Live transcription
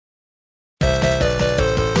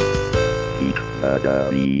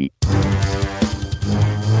Academy.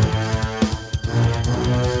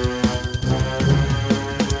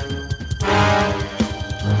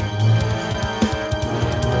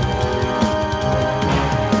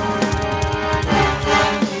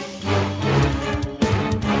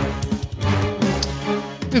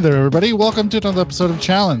 Hey there, everybody. Welcome to another episode of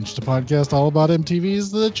Challenge, the podcast all about MTV's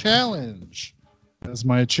The Challenge. As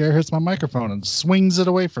my chair hits my microphone and swings it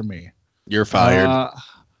away from me. You're fired.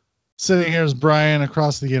 Sitting here is Brian.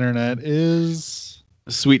 Across the internet is...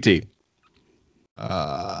 Sweet tea.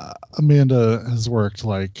 Amanda has worked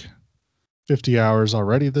like 50 hours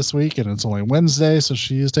already this week, and it's only Wednesday, so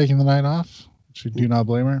she is taking the night off. She do not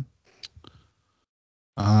blame her.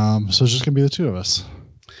 So it's just going to be the two of us.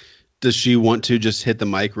 Does she want to just hit the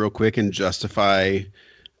mic real quick and justify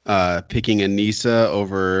picking Anissa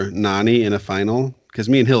over Nani in a final? Because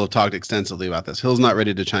me and Hill have talked extensively about this. Hill's not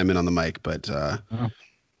ready to chime in on the mic, but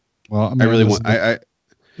well, I really want. I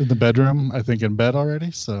in the bedroom. I think in bed already.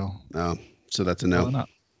 So so that's a no. All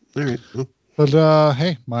right. Well. But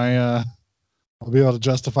hey, I'll be able to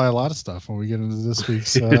justify a lot of stuff when we get into this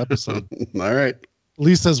week's episode. All right.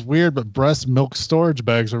 Lisa's weird, but breast milk storage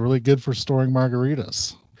bags are really good for storing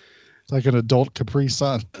margaritas. It's like an adult Capri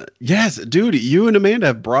Sun. Yes, dude. You and Amanda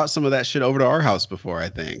have brought some of that shit over to our house before. I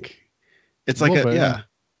think it's like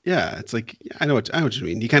yeah. It's like I know what you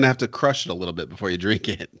mean. You kind of have to crush it a little bit before you drink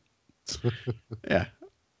it. Yeah,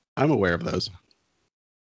 I'm aware of those.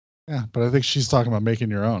 Yeah, but I think she's talking about making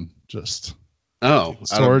your own. Just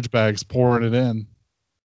storage bags, pouring it in.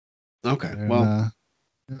 Okay, and, well,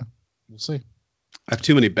 yeah, we'll see. I have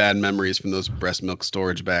too many bad memories from those breast milk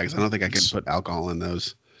storage bags. I don't think I could put alcohol in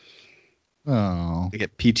those. Oh, I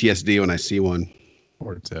get PTSD when I see one.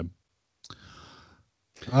 Poor Tim.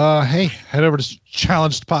 Hey, head over to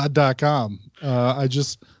challengedpod.com.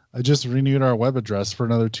 I just renewed our web address for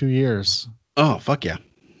another 2 years. Oh, fuck yeah.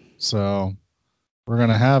 So we're going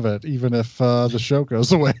to have it even if the show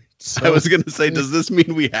goes away. So, I was going to say, does this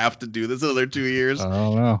mean we have to do this another 2 years? I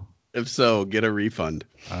don't know. If so, get a refund.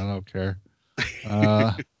 I don't care.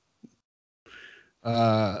 Head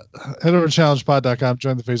over to challengepod.com,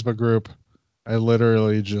 join the Facebook group. I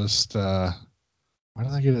literally just why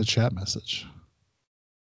did I get a chat message?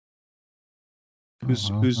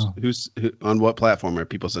 Who's on what platform are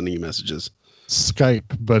people sending you messages?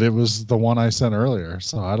 Skype, but it was the one I sent earlier,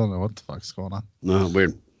 so I don't know what the fuck's going on. No,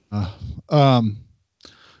 weird. Head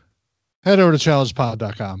over to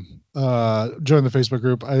challengepod.com. Join the Facebook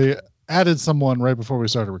group. I added someone right before we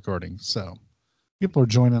started recording, so people are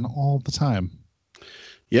joining all the time.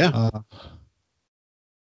 Yeah.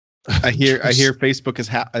 I hear Facebook is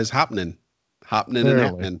happening and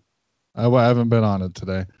happening. I haven't been on it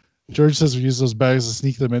today. George says we use those bags to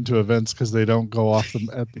sneak them into events because they don't go off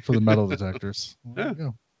for the metal detectors.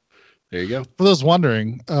 There you go. For those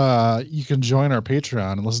wondering, you can join our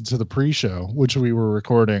Patreon and listen to the pre-show, which we were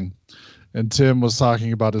recording. And Tim was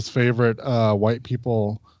talking about his favorite white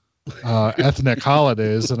people ethnic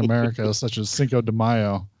holidays in America, such as Cinco de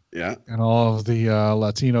Mayo. Yeah. And all of the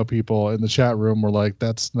Latino people in the chat room were like,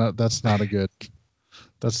 that's not a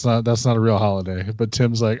real holiday. But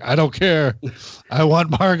Tim's like, I don't care. I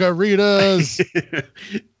want margaritas.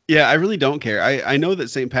 Yeah, I really don't care. I know that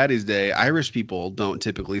St. Paddy's Day, Irish people don't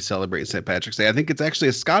typically celebrate St. Patrick's Day. I think it's actually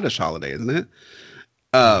a Scottish holiday, isn't it?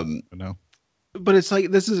 No. But it's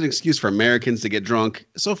like, this is an excuse for Americans to get drunk.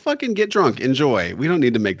 So fucking get drunk. Enjoy. We don't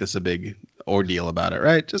need to make this a big ordeal about it,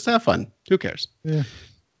 right? Just have fun. Who cares? Yeah.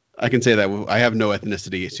 I can say that I have no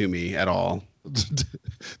ethnicity to me at all.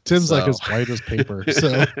 Tim's like as white as paper.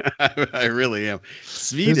 So I really am.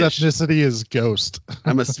 Swedish. His ethnicity is ghost.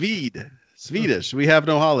 I'm a Swede. Swedish. We have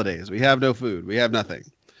no holidays. We have no food. We have nothing.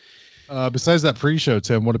 Besides that pre-show,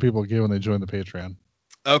 Tim, what do people get when they join the Patreon?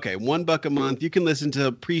 Okay, $1 a month. You can listen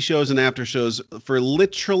to pre-shows and after shows for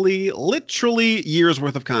literally years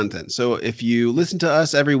worth of content. So if you listen to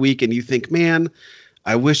us every week and you think, man,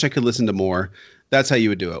 I wish I could listen to more, that's how you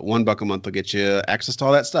would do it. $1 a month will get you access to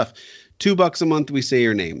all that stuff. $2 a month, we say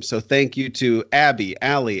your name. So thank you to Abby,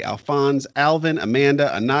 Allie, Alphonse, Alvin,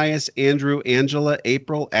 Amanda, Anais, Andrew, Angela,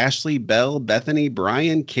 April, Ashley, Belle, Bethany,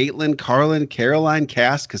 Brian, Caitlin, Carlin, Caroline,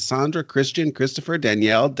 Cass, Cassandra, Christian, Christopher,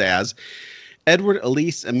 Danielle, Daz, Edward,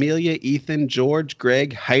 Elise, Amelia, Ethan, George,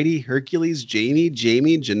 Greg, Heidi, Hercules, Jamie,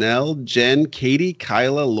 Janelle, Jen, Katie,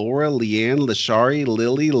 Kyla, Laura, Leanne, Lashari,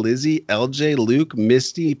 Lily, Lizzie, LJ, Luke,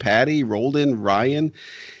 Misty, Patty, Roldan, Ryan,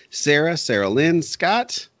 Sarah, Lynn,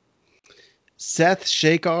 Scott, Seth,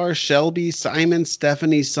 Shakar, Shelby, Simon,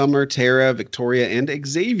 Stephanie, Summer, Tara, Victoria, and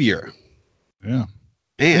Xavier. Yeah.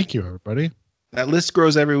 Man, thank you, everybody. That list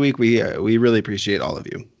grows every week. We really appreciate all of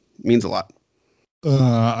you. It means a lot.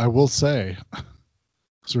 I will say,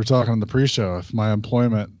 So we're talking on the pre-show. If my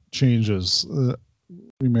employment changes,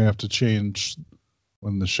 we may have to change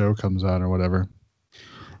when the show comes out or whatever.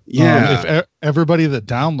 Yeah. If everybody that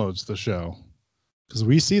downloads the show, because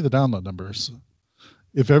we see the download numbers,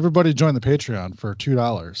 if everybody joined the Patreon for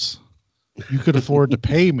 $2, you could afford to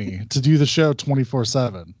pay me to do the show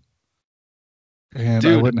 24/7, and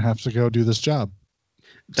Dude, I wouldn't have to go do this job.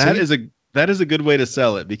 that is a good way to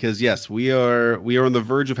sell it, because yes, we are on the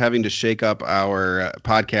verge of having to shake up our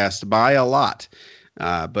podcast by a lot.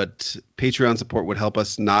 But Patreon support would help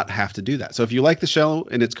us not have to do that. So if you like the show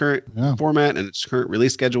in its current format and its current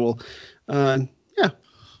release schedule, throw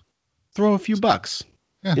a few bucks.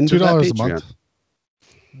 Yeah, $2 a month.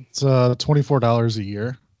 It's $24 a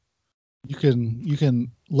year. You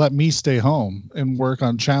can let me stay home and work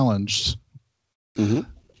on Challenged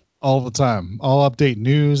all the time. I'll update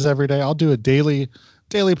news every day. I'll do a daily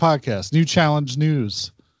podcast, new challenge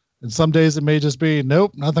news. And some days it may just be,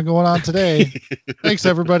 nope, nothing going on today. Thanks,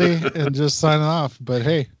 everybody, and just signing off. But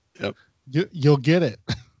hey, you'll get it.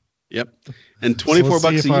 Yep. And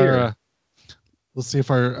 $24 a year. Let's see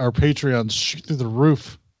if our Patreons shoot through the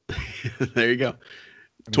roof. There you go.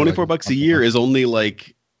 $24 a year is only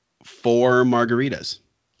like 4 margaritas.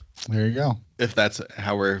 There you go. If that's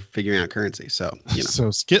how we're figuring out currency. So,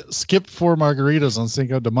 So skip 4 margaritas on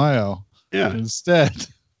Cinco de Mayo. Yeah. Instead,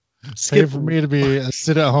 pay for me to be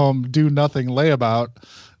sit at home, do nothing, layabout,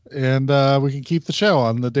 and we can keep the show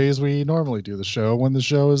on the days we normally do the show when the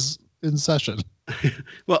show is in session.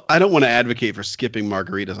 Well, I don't want to advocate for skipping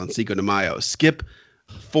margaritas on Cinco de Mayo. Skip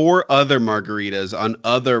 4 other margaritas on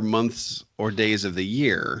other months or days of the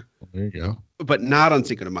year. There you go. But not on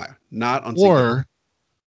Cinco de Mayo. Not on Cinco de Mayo.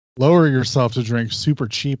 Lower yourself to drink super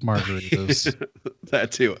cheap margaritas.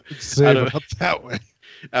 That too. Save it up that way.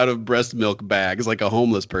 Out of breast milk bags like a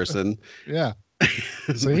homeless person. Yeah.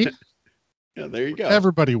 See? Yeah, there you go.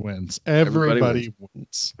 Everybody wins. Everybody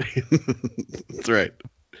wins. That's right.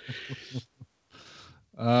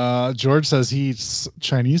 George says he eats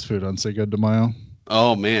Chinese food on Cinco de Mayo.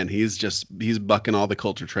 Oh man, he's bucking all the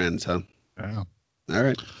culture trends, huh? Yeah. All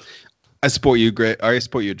right. I support you,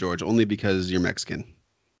 George, only because you're Mexican.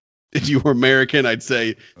 If you were American, I'd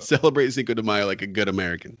say celebrate Cinco de Mayo like a good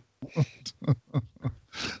American.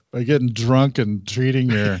 By getting drunk and treating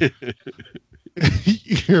your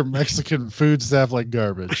your Mexican food staff like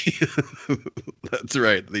garbage. That's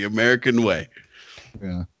right. The American way.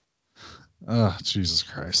 Yeah. Oh, Jesus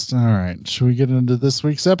Christ. All right. Should we get into this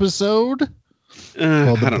week's episode?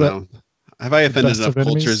 I don't know. Have I offended enough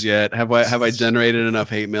cultures yet? Have I generated enough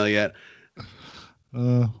hate mail yet?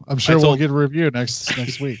 I'm sure we'll get a review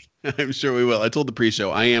next week. I'm sure we will. I told the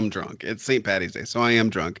pre-show I am drunk. It's St. Paddy's Day, so I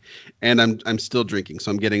am drunk, and I'm still drinking,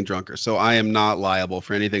 so I'm getting drunker. So I am not liable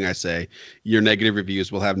for anything I say. Your negative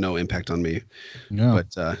reviews will have no impact on me. Yeah.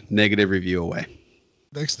 But negative review away.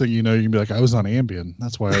 Next thing you know, you can be like, I was on Ambien.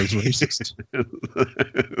 That's why I was racist.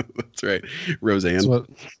 That's right, Roseanne.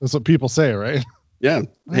 That's what people say, right? Yeah.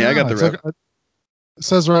 Hey, I got the rep. It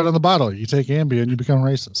says right on the bottle, you take Ambien, you become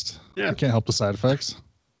racist. Yeah. You can't help the side effects.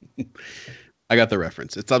 I got the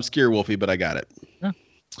reference. It's obscure, Wolfie, but I got it. Yeah.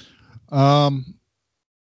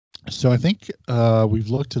 So I think we've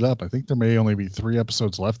looked it up. I think there may only be 3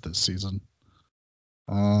 episodes left this season.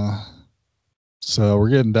 So we're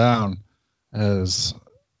getting down, as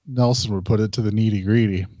Nelson would put it, to the nitty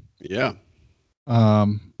gritty. Yeah.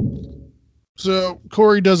 So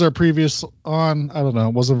Corey does our previous on. I don't know.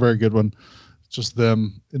 It wasn't a very good one. Just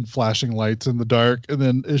them in flashing lights in the dark, and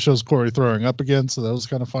then it shows Corey throwing up again, so that was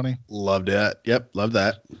kind of funny. Loved it. Yep, love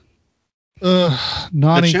that.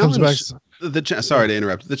 Nany comes back. Sorry to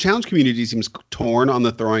interrupt. The challenge community seems torn on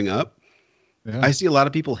the throwing up. Yeah. I see a lot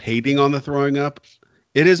of people hating on the throwing up.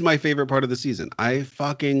 It is my favorite part of the season. I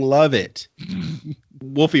fucking love it.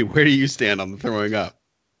 Wolfie, where do you stand on the throwing up?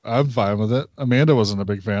 I'm fine with it. Amanda wasn't a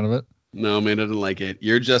big fan of it. No, Amanda didn't like it.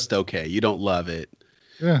 You're just okay. You don't love it.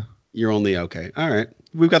 Yeah. You're only okay. All right.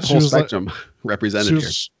 We've got the whole spectrum represented here.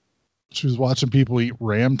 She was watching people eat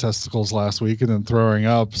ram testicles last week and then throwing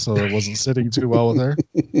up, so it wasn't sitting too well with her.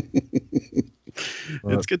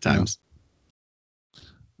 It's good times.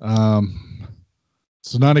 So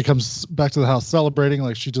Nany comes back to the house celebrating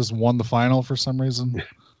like she just won the final for some reason.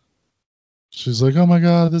 She's like, oh my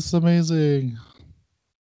God, this is amazing.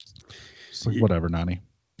 It's like, whatever, Nany.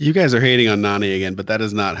 You guys are hating on Nany again, but that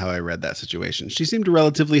is not how I read that situation. She seemed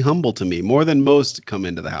relatively humble to me, more than most come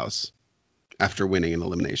into the house after winning an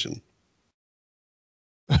elimination.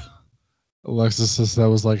 Alexis says that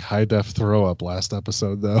was like high def throw up last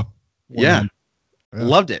episode, though. Yeah.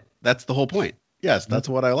 Loved it. That's the whole point. Yes, that's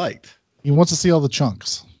what I liked. He wants to see all the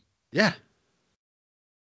chunks. Yeah.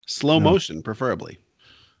 Slow motion, preferably.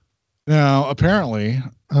 Now, apparently,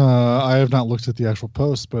 I have not looked at the actual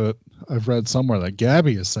post, but I've read somewhere that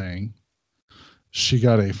Gabby is saying she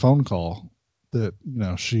got a phone call that,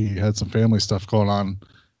 she had some family stuff going on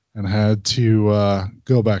and had to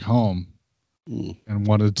go back home and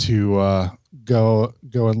wanted to go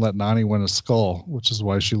and let Nani win a skull, which is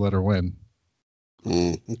why she let her win.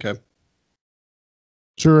 Okay.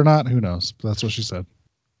 True or not, who knows? But that's what she said.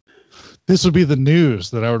 This would be the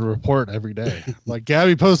news that I would report every day. Like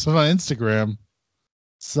Gabby posted on Instagram,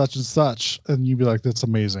 such and such, and you'd be like, that's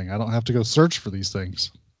amazing. I don't have to go search for these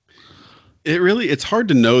things. It's hard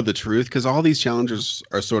to know the truth because all these challengers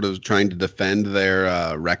are sort of trying to defend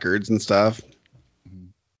their records and stuff.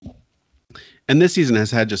 And this season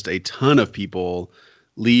has had just a ton of people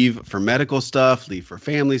leave for medical stuff, leave for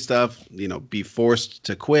family stuff, be forced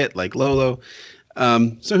to quit like Lolo.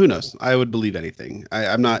 So who knows? I would believe anything.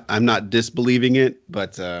 I'm not disbelieving it,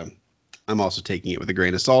 but I'm also taking it with a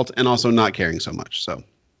grain of salt and also not caring so much. So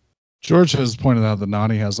George has pointed out that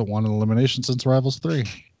Nani hasn't won an elimination since Rivals 3.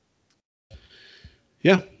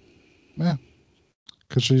 Yeah.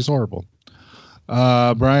 Because she's horrible.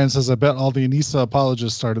 Brian says, I bet all the Anissa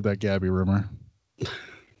apologists started that Gabby rumor.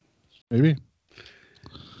 Maybe.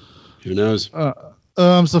 Who knows?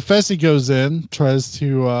 So Fessy goes in, tries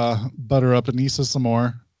to butter up Anissa some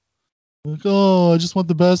more. Like, oh, I just want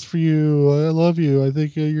the best for you. I love you. I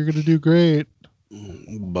think you're going to do great.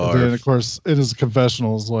 Barf. And then, of course, in his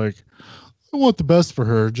confessionals, like, I want the best for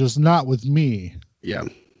her, just not with me. Yeah.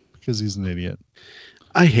 Because he's an idiot.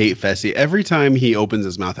 I hate Fessy. Every time he opens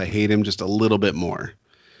his mouth, I hate him just a little bit more.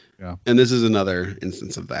 Yeah. And this is another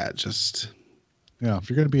instance of that. Yeah, if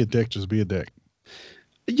you're going to be a dick, just be a dick.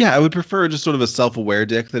 Yeah, I would prefer just sort of a self-aware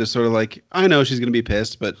dick that is sort of like, I know she's going to be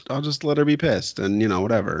pissed, but I'll just let her be pissed and,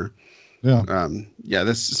 whatever. Yeah.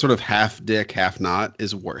 This sort of half dick, half not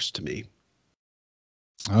is worse to me.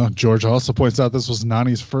 Oh, George also points out this was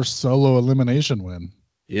Nani's first solo elimination win.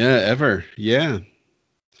 Yeah, ever. Yeah.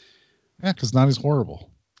 Yeah, because Nani's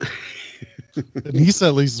horrible. Anissa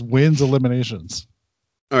at least wins eliminations.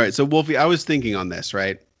 All right, so Wolfie, I was thinking on this,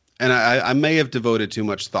 right? And I may have devoted too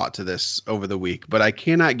much thought to this over the week, but I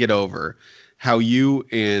cannot get over how you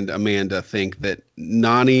and Amanda think that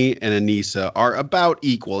Nani and Anissa are about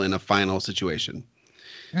equal in a final situation.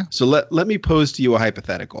 Yeah. So let me pose to you a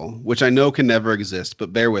hypothetical, which I know can never exist,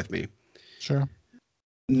 but bear with me. Sure.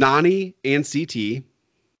 Nani and CT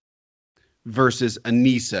versus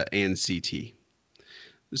Anissa and CT.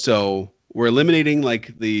 So we're eliminating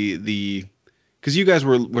like the because you guys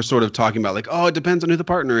were sort of talking about like, oh, it depends on who the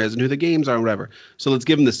partner is and who the games are and whatever. So let's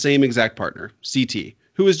give them the same exact partner, CT,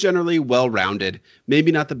 who is generally well-rounded,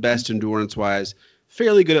 maybe not the best endurance-wise,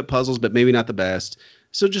 fairly good at puzzles, but maybe not the best.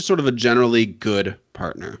 So just sort of a generally good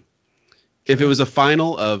partner. If it was a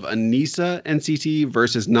final of Anissa and CT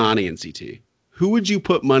versus Nani and CT, who would you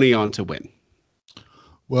put money on to win?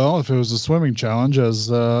 Well, if it was a swimming challenge, as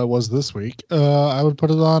was this week, I would put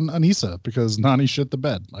it on Anissa because Nani shit the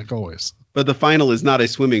bed, like always. But the final is not a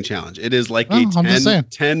swimming challenge. It is like a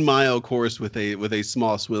 10-mile course with a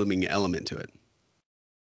small swimming element to it.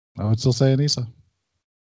 I would still say Anissa.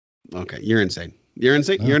 Okay, you're insane. You're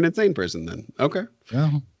insane. Yeah. You're an insane person then. Okay.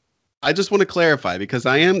 Yeah. I just want to clarify because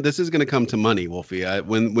this is going to come to money, Wolfie.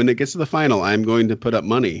 When it gets to the final, I'm going to put up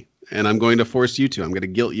money and I'm going to force you to. I'm going to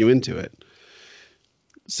guilt you into it.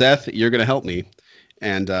 Seth, you're going to help me.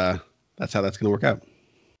 And that's how that's going to work out.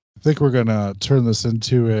 I think we're going to turn this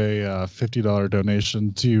into a $50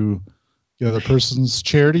 donation to the other person's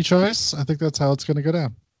charity choice. I think that's how it's going to go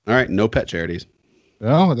down. All right. No pet charities.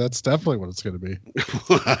 No, that's definitely what it's going to be.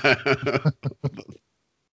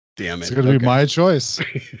 Damn it. It's going to be my choice.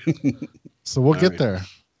 So we'll get there.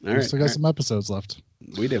 We still got some episodes left.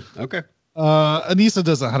 We do. Okay. Anissa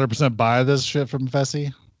doesn't 100% buy this shit from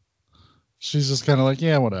Fessy. She's just kind of like,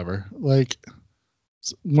 yeah, whatever. Like,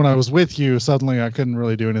 when I was with you, suddenly I couldn't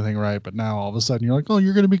really do anything right. But now all of a sudden you're like, oh,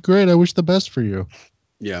 you're going to be great. I wish the best for you.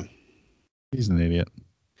 Yeah. He's an idiot.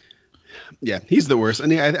 Yeah, he's the worst.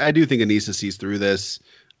 And I do think Anissa sees through this.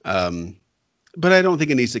 But I don't think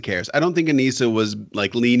Anissa cares. I don't think Anissa was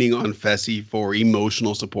like leaning on Fessy for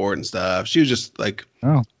emotional support and stuff. She was just like,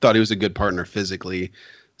 thought he was a good partner physically.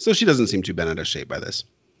 So she doesn't seem too bent out of shape by this.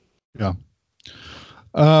 Yeah.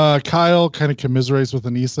 Kyle kind of commiserates with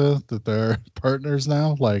Anissa that they're partners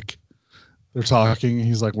now. Like they're talking.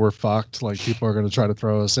 He's like, we're fucked. Like people are going to try to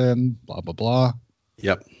throw us in, blah, blah, blah.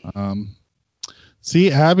 Yep.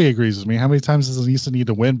 See, Abby agrees with me. How many times does Anissa need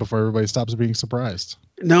to win before everybody stops being surprised?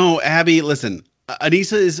 No, Abby, listen,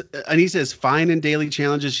 Anissa is fine in daily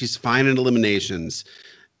challenges. She's fine in eliminations.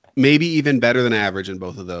 maybe even better than average in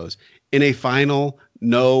both of those. In a final,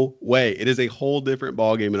 no way. It is a whole different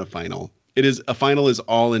ball game in a final. A final is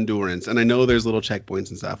all endurance, and I know there's little checkpoints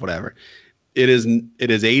and stuff, whatever. It is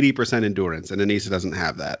 80% endurance, and Anissa doesn't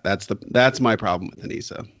have that. That's my problem with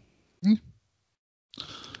Anissa.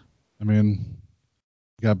 I mean,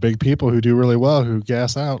 you got big people who do really well who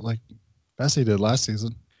gas out like Fessy did last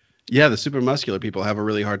season. Yeah, the super muscular people have a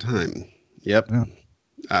really hard time. Yep. Yeah.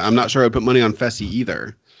 I'm not sure I'd put money on Fessy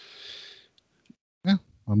either. Yeah,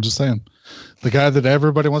 I'm just saying. The guy that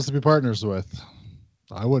everybody wants to be partners with.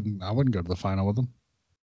 I wouldn't go to the final with him.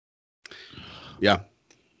 Yeah.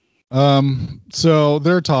 So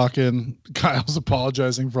they're talking. Kyle's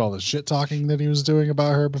apologizing for all the shit talking that he was doing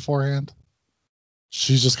about her beforehand.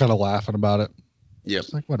 She's just kind of laughing about it. Yep.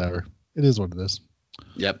 It's like, whatever. It is what it is.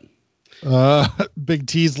 Yep. Big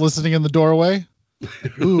T's listening in the doorway.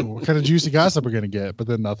 Ooh, what kind of juicy gossip we're gonna get? But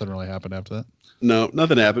then nothing really happened after that. No,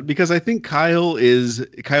 nothing happened because I think Kyle is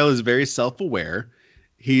very self-aware.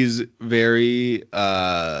 He's very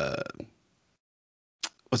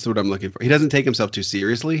what's the word I'm looking for? He doesn't take himself too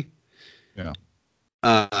seriously. Yeah.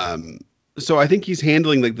 So I think he's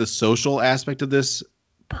handling like the social aspect of this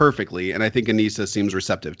perfectly, and I think Anissa seems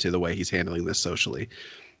receptive to the way he's handling this socially.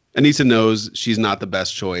 Anissa knows she's not the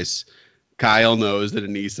best choice. Kyle knows that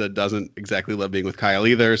Anissa doesn't exactly love being with Kyle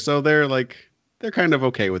either, so they're kind of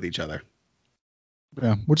okay with each other.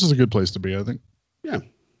 Yeah, which is a good place to be, I think. Yeah.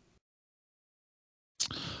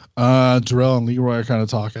 Darrell and Leroy are kind of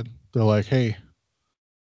talking. They're like, "Hey,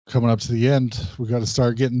 coming up to the end, we got to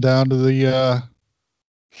start getting down to the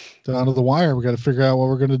wire. We got to figure out what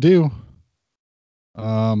we're gonna do."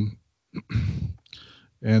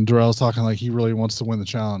 And Darrell's talking like he really wants to win the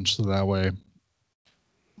challenge, so that way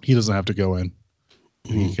he doesn't have to go in.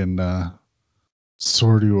 He can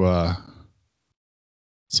sort of.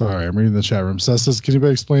 Sorry, I'm reading the chat room. Seth says, "Can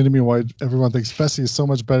anybody explain to me why everyone thinks Fessy is so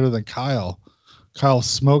much better than Kyle? Kyle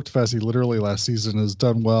smoked Fessy literally last season and has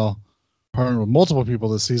done well, partnered with multiple people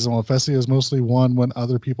this season, while Fessy has mostly won when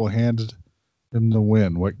other people handed him the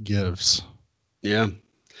win. What gives?" Yeah.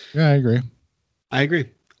 Yeah, I agree.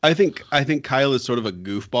 I think Kyle is sort of a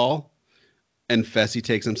goofball, and Fessy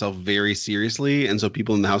takes himself very seriously, and so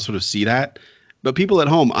people in the house sort of see that. But people at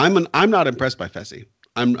home, I'm not impressed by Fessy.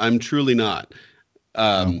 I'm truly not.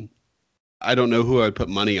 No. I don't know who I would put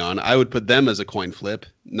money on. I would put them as a coin flip,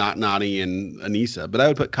 not Nani and Anissa, but I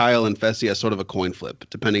would put Kyle and Fessy as sort of a coin flip,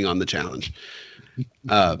 depending on the challenge.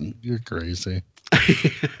 You're crazy.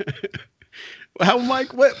 How,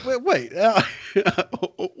 Mike? Wait.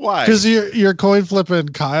 Why? Because you're coin flipping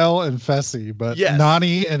Kyle and Fessy, but Yes.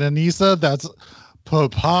 Nani and Anissa, that's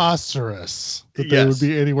preposterous that they would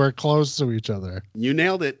be anywhere close to each other. You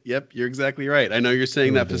nailed it. Yep, you're exactly right. I know you're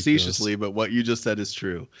saying that facetiously, but what you just said is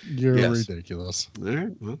true. You're ridiculous. All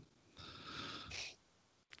right, well,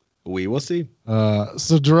 we will see.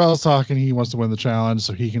 So Darrell's talking. He wants to win the challenge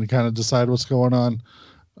so he can kind of decide what's going on.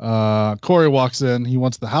 Corey walks in. He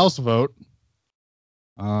wants the house vote.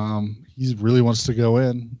 He really wants to go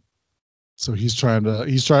in. So he's trying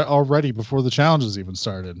already before the challenge has even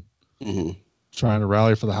started. Mm-hmm. Trying to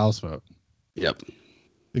rally for the house vote. Yep.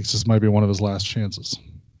 Thinks this might be one of his last chances.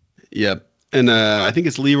 Yep. And I think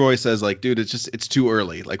it's Leroy says like, dude, it's too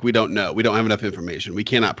early. Like, we don't know. We don't have enough information. We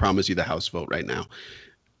cannot promise you the house vote right now.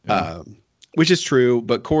 Yeah. Which is true,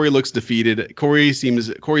 but Corey looks defeated. Corey's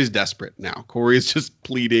desperate now. Corey's just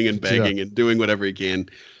pleading and begging and doing whatever he can.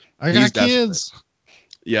 I got kids.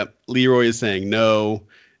 Yep. Leroy is saying no.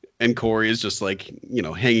 And Corey is just like,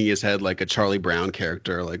 hanging his head like a Charlie Brown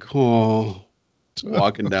character, like, oh,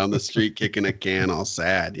 walking down the street, kicking a can, all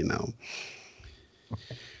sad,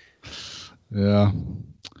 Yeah.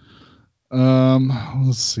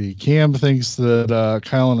 Let's see. Cam thinks that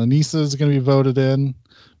Kyle and Anissa is going to be voted in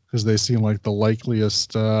because they seem like the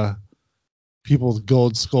likeliest people with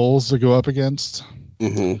gold skulls to go up against.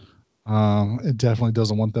 Mm-hmm. It definitely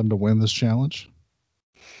doesn't want them to win this challenge.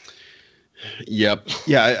 Yep.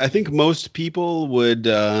 Yeah, I think most people would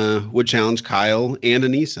challenge Kyle and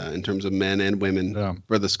Anissa in terms of men and women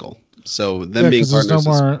for the skull. So them being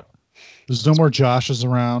partners. There's no more Joshes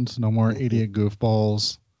around. No more idiot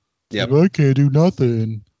goofballs. Yeah, like, I can't do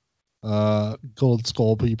nothing. Gold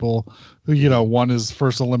skull people who won his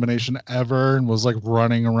first elimination ever and was like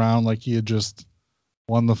running around like he had just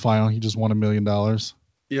won the final. He just won $1 million.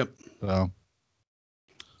 Yep. So.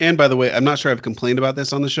 And by the way, I'm not sure I've complained about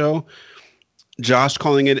this on the show. Josh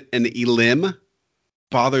calling it an elim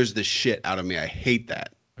bothers the shit out of me. I hate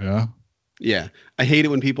that. Yeah. Yeah. I hate it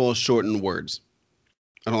when people shorten words.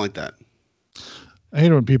 I don't like that. I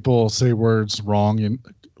hate it when people say words wrong and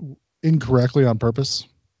incorrectly on purpose.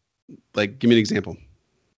 Like, give me an example.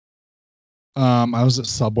 I was at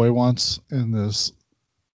Subway once, and this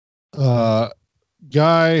uh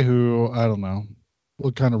guy who I don't know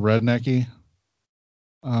looked kind of rednecky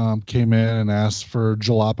came in and asked for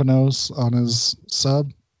jalapenos on his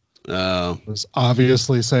sub. Oh, Was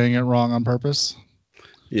obviously saying it wrong on purpose,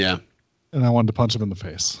 yeah. and I wanted to punch him in the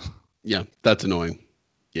face. Yeah, that's annoying.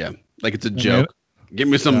 Yeah, like it's a I mean, joke. Give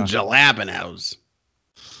me some yeah. jalapenos.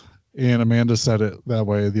 And Amanda said it that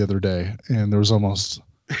way the other day, and there was almost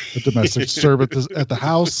a domestic disturbance at the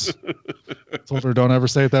house. Told her, don't ever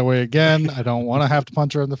say it that way again. I don't want to have to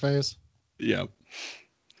punch her in the face. Yeah.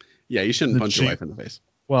 Yeah, you shouldn't punch your wife in the face.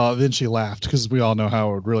 Well, then she laughed because we all know how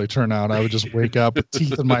it would really turn out. I would just wake up with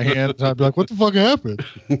teeth in my hand, and I'd be like, what the fuck happened?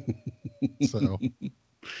 So.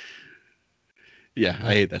 Yeah,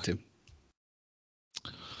 I hate that too.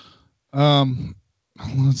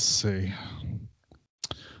 Let's see.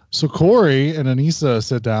 So Corey and Anissa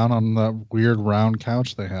sit down on the weird round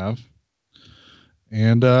couch they have.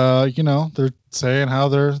 And they're saying how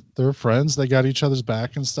they're friends, they got each other's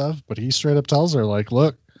back and stuff, but he straight up tells her, like,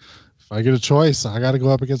 look, if I get a choice, I gotta go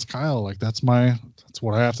up against Kyle. Like that's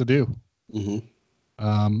what I have to do. Mm-hmm.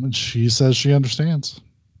 And she says she understands.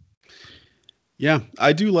 Yeah,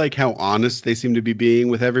 I do like how honest they seem to be being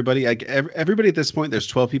with everybody. Like everybody at this point, there's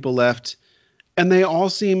 12 people left. And they all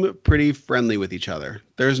seem pretty friendly with each other.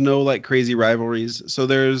 There's no like crazy rivalries. So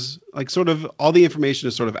there's like sort of all the information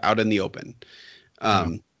is sort of out in the open.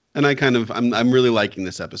 And I'm really liking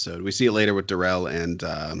this episode. We see it later with Darrell and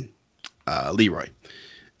Leroy.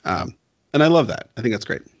 And I love that. I think that's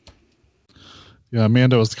great. Yeah,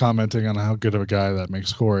 Amanda was commenting on how good of a guy that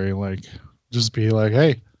makes Corey. Like, just be like,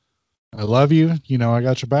 hey, I love you. You know, I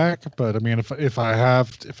got your back. But I mean, if I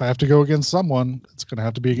have to go against someone, it's going to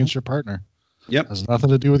have to be against your partner. Yep. It has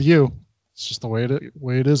nothing to do with you. It's just the way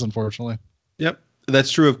it is, unfortunately. Yep.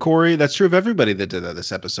 That's true of Corey. That's true of everybody that did that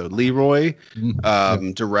this episode. Leroy,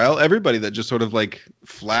 Darrell, everybody that just sort of like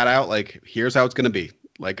flat out, like, here's how it's going to be.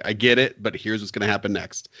 Like, I get it, but here's what's going to happen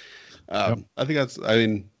next. I think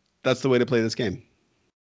that's the way to play this game.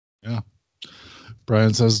 Yeah.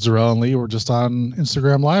 Brian says Darrell and Lee were just on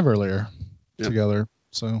Instagram Live earlier together.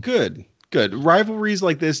 So good. Rivalries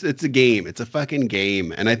like this, it's a game. It's a fucking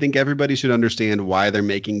game. And I think everybody should understand why they're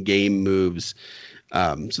making game moves.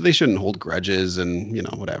 So they shouldn't hold grudges and,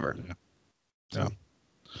 whatever. Yeah. So. Do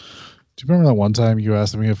you remember that one time you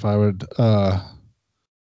asked me if I would,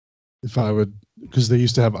 because they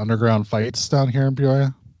used to have underground fights down here in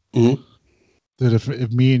Peoria? Mm-hmm. That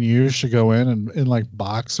if me and you should go in like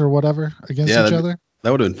box or whatever against each other?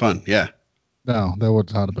 That would have been fun. Yeah. No, that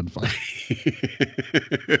would not have been fun.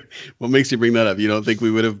 What makes you bring that up? You don't think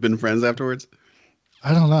we would have been friends afterwards?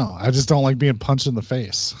 I don't know. I just don't like being punched in the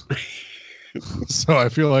face. So I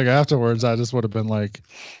feel like afterwards I just would have been like,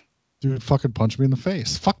 dude, fucking punch me in the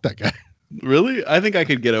face. Fuck that guy. Really? I think I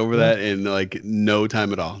could get over that in like no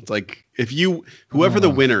time at all. It's like whoever the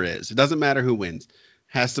winner is, it doesn't matter who wins,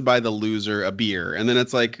 has to buy the loser a beer. And then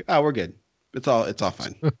it's like, oh, we're good. It's all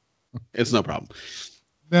fine. It's no problem.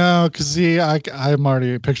 No, because see, I'm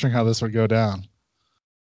already picturing how this would go down.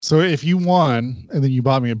 So if you won and then you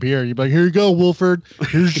bought me a beer, you'd be like, here you go, Wolford.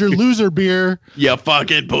 Here's your loser beer. You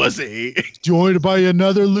fucking pussy. Do you want me to buy you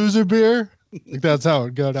another loser beer? Like that's how it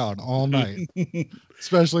would go down all night.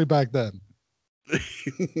 Especially back then.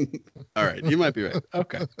 All right. You might be right.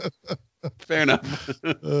 Okay. Fair enough.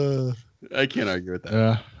 I can't argue with that.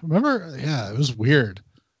 Yeah. Remember? Yeah, it was weird.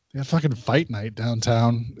 They had fucking fight night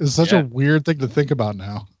downtown. It's such a weird thing to think about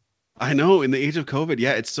now. I know, in the age of COVID,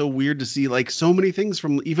 it's so weird to see like so many things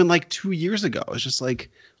from even like 2 years ago. It's just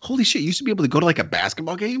like, holy shit, you used to be able to go to like a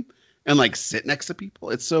basketball game and like sit next to people.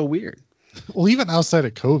 It's so weird. Well, even outside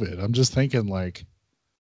of COVID, I'm just thinking like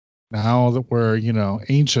now that we're,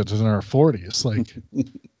 ancient in our 40s, like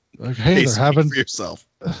hey,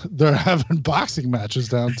 they're having boxing matches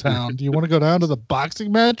downtown. Do you want to go down to the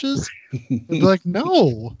boxing matches? I'd be like,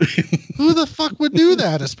 no. Who the fuck would do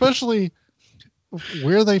that? Especially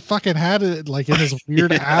where they fucking had it, like in this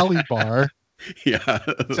weird alley bar. Yeah.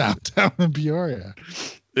 Downtown in Peoria.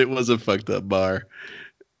 It was a fucked up bar.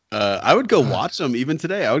 I would go watch them even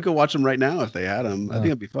today. I would go watch them right now if they had them. I think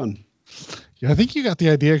it'd be fun. Yeah, I think you got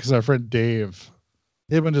the idea because our friend Dave,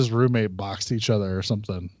 him and his roommate boxed each other or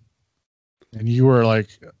something. And you were like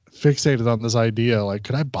fixated on this idea, like,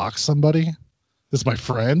 could I box somebody that's my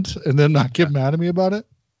friend and then not get mad at me about it?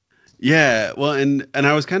 Yeah, well, and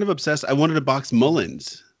I was kind of obsessed. I wanted to box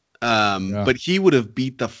Mullins. But he would have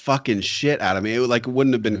beat the fucking shit out of me. It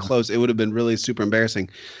wouldn't have been close. It would have been really super embarrassing.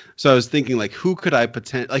 So I was thinking, like, who could I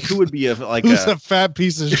who would be who's a fat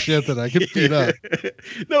piece of shit that I could beat up?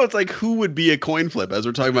 No, it's like, who would be a coin flip, as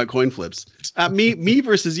we're talking about coin flips? Me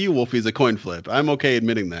versus you, Wolfie, is a coin flip. I'm okay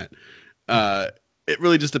admitting that. It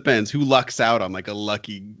really just depends who lucks out on like a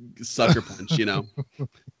lucky sucker punch, you know.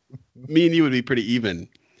 Me and you would be pretty even.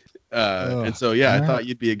 And so, yeah, I thought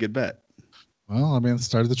you'd be a good bet. Well, I mean,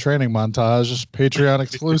 start the training montage, just Patreon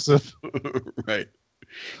exclusive. Right.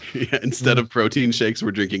 Yeah, instead of protein shakes,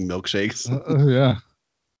 we're drinking milkshakes. Yeah.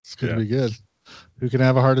 It's going to be good. Who can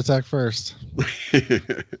have a heart attack first?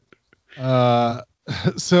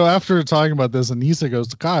 So after talking about this, Anissa goes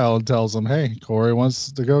to Kyle and tells him, hey, Corey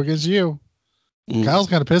wants to go against you. Kyle's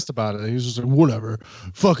kind of pissed about it. He's just like, whatever,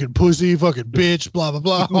 fucking pussy, fucking bitch, blah, blah,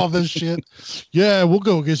 blah, all this shit. Yeah, we'll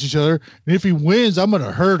go against each other. And if he wins, I'm going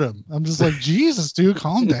to hurt him. I'm just like, Jesus, dude,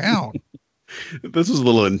 calm down. This was a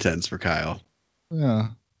little intense for Kyle. Yeah.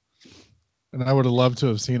 And I would have loved to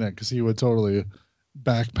have seen it because he would totally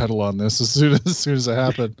backpedal on this as soon as it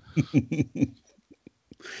happened.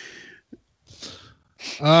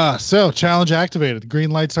 So challenge activated. The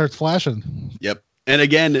green light starts flashing. Yep. And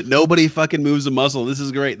again, nobody fucking moves a muscle. This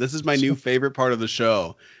is great. This is my new favorite part of the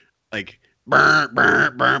show. Like, burr,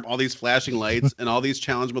 burr, burr, all these flashing lights and all these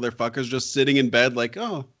challenge motherfuckers just sitting in bed like,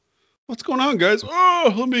 oh, what's going on, guys?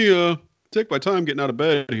 Oh, let me take my time getting out of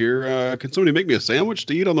bed here. Can somebody make me a sandwich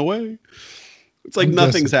to eat on the way? It's like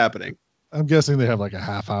nothing's happening. I'm guessing they have like a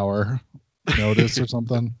half hour notice or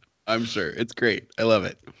something. I'm sure. It's great. I love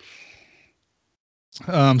it.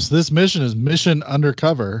 So this mission is Mission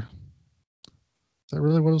Undercover. Is that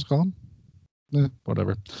really what it's called?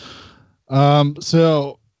 Whatever.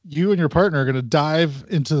 So you and your partner are going to dive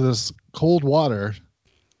into this cold water,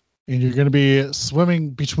 and you're going to be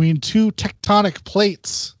swimming between two tectonic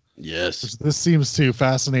plates. Yes. This seems to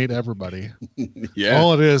fascinate everybody. Yeah.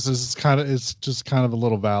 All it is it's just kind of a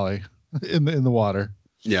little valley in the water.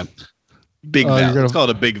 Yeah. Big valley. Let's call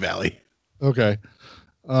it a big valley. Okay.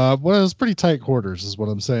 Well, it was pretty tight quarters is what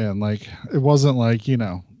I'm saying. Like, it wasn't like,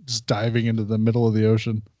 just diving into the middle of the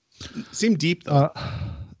ocean. It seemed deep though.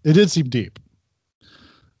 It did seem deep.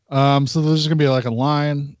 So there's going to be like a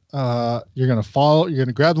line. You're going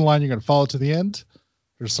to grab the line. You're going to follow it to the end.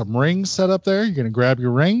 There's some rings set up there. You're going to grab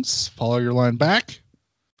your rings, follow your line back.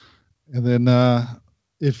 And then,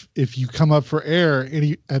 if you come up for air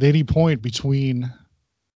at any point between,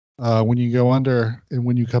 when you go under and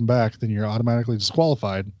when you come back, then you're automatically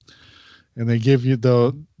disqualified. And they give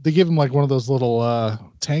them like one of those little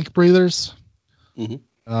tank breathers. Mm-hmm.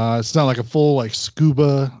 It's not like a full like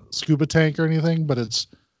scuba tank or anything, but it's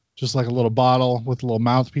just like a little bottle with a little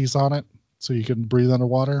mouthpiece on it, so you can breathe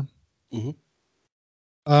underwater. Mm-hmm.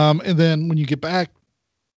 And then when you get back,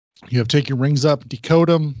 you have to take your rings up, decode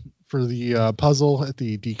them for the puzzle at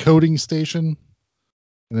the decoding station,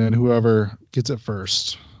 and then whoever gets it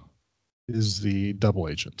first is the double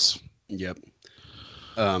agents. Yep.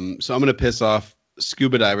 So I'm going to piss off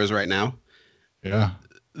scuba divers right now. Yeah.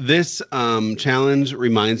 This challenge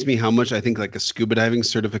reminds me how much I think like a scuba diving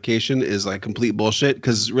certification is like complete bullshit.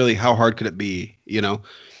 Because really, how hard could it be? You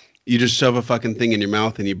just shove a fucking thing in your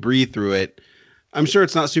mouth and you breathe through it. I'm sure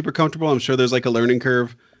it's not super comfortable. I'm sure there's like a learning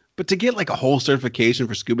curve. But to get like a whole certification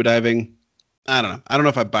for scuba diving, I don't know. I don't know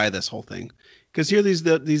if I buy this whole thing. Because here these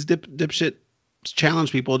dipshit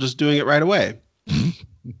challenge people just doing it right away. I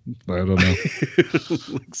don't know.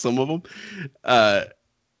 Like some of them.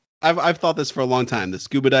 I've thought this for a long time. The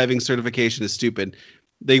scuba diving certification is stupid.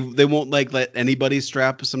 They won't like let anybody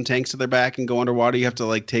strap some tanks to their back and go underwater. You have to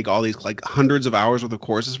like take all these like hundreds of hours worth of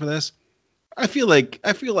courses for this. I feel like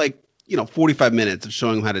 45 minutes of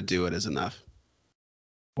showing them how to do it is enough.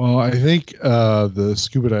 Well, I think the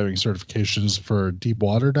scuba diving certification is for deep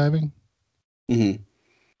water diving.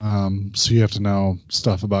 Mm-hmm. So you have to know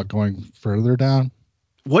stuff about going further down.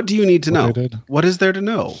 What do you need to know? What is there to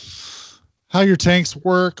know? How your tanks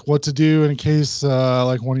work, what to do in case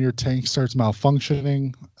like one of your tanks starts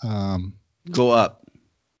malfunctioning. Go up.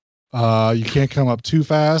 You can't come up too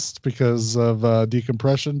fast because of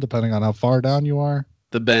decompression, depending on how far down you are.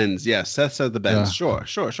 The bends, yes. Seth said the bends. Yeah.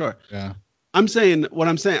 Sure. Yeah. I'm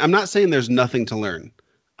not saying there's nothing to learn.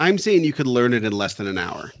 I'm saying you could learn it in less than an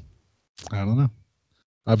hour. I don't know.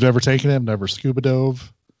 I've never taken it. Never scuba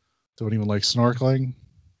dove. Don't even like snorkeling.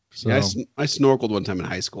 So. Yeah, I snorkeled one time in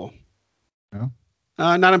high school. Yeah.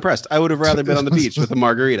 Not impressed. I would have rather been on the beach with a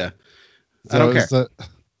margarita. I don't care. Is that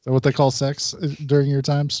what they call sex during your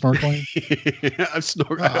time? Snorkeling? I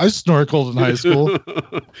snorkeled in high school.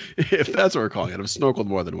 If that's what we're calling it. I've snorkeled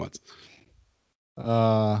more than once.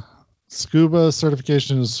 Scuba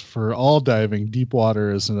certification is for all diving. Deep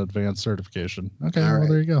water is an advanced certification. Okay, All well, right.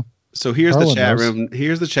 there you go. So here's Carla the chat knows. room.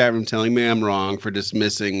 Here's the chat room telling me I'm wrong for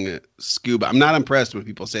dismissing scuba. I'm not impressed when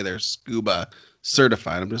people say they're scuba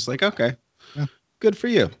certified. I'm just like, okay, Yeah. good for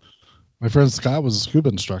you. My friend Scott was a scuba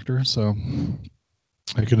instructor, so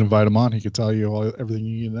I could invite him on. He could tell you everything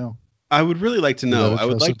you need to know. I would really like to Is that know. I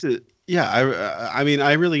would like interesting? to. Yeah, I mean,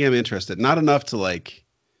 I really am interested. Not enough to like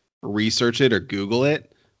research it or Google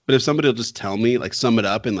it, but if somebody will just tell me, like, sum it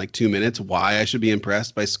up in like 2 minutes, why I should be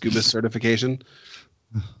impressed by scuba certification,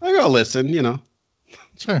 I gotta listen. You know,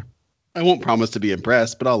 Sure. I won't promise to be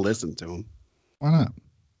impressed, but I'll listen to them. Why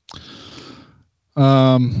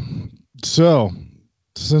not? So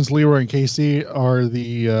since Leroy and Casey are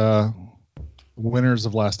the winners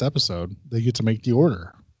of last episode, they get to make the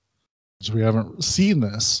order. So we haven't seen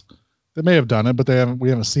this. They may have done it, but we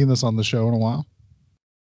haven't seen this on the show in a while.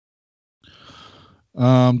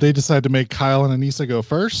 They decide to make Kyle and Anissa go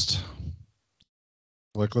first.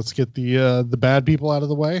 Like, let's get the bad people out of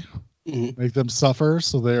the way, make them suffer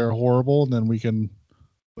so they are horrible, and then we can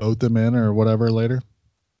vote them in or whatever later.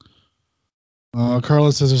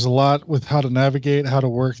 Carla says there's a lot with how to navigate, how to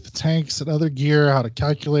work the tanks and other gear, how to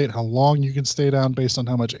calculate how long you can stay down based on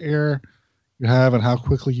how much air you have and how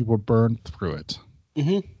quickly you will burn through it.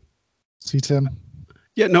 See, Tim?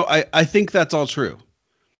 Yeah, no, I think that's all true.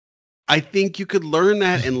 I think you could learn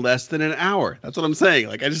that in less than an hour. That's what I'm saying.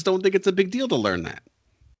 Like, I just don't think it's a big deal to learn that.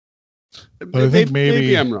 But I think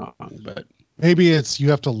maybe I'm wrong, but maybe it's you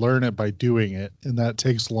have to learn it by doing it, and that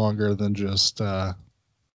takes longer than just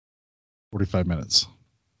 45 minutes.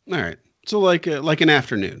 All right. So like an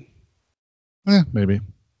afternoon. Maybe.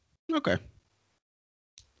 Okay.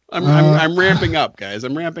 I'm ramping up, guys.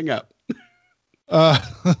 I'm ramping up.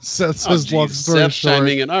 Seth says, long story Seth's short,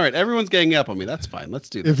 chiming in. All right, everyone's ganging up on me. That's fine. Let's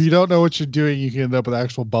do this. If you don't know what you're doing, you can end up with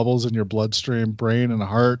actual bubbles in your bloodstream, brain, and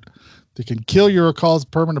heart that can kill you or cause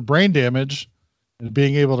permanent brain damage. And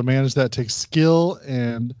being able to manage that takes skill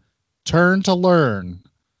and turn to learn.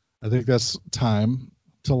 I think that's time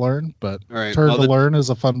to learn, but right, turn to learn is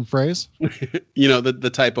a fun phrase. You know, the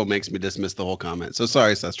typo makes me dismiss the whole comment. So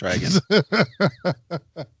sorry, Seth, try again.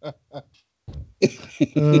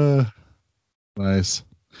 Nice.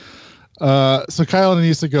 So Kyle and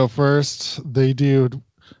Anissa go first. They do.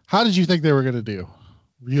 How did you think they were going to do?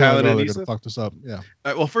 Kyle and Anissa? They're going to fuck this up. Yeah.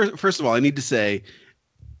 Well, first of all, I need to say,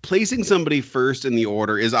 placing somebody first in the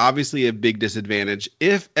order is obviously a big disadvantage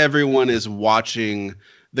if everyone is watching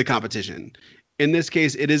the competition. In this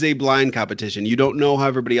case, it is a blind competition. You don't know how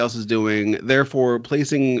everybody else is doing. Therefore,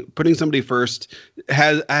 putting somebody first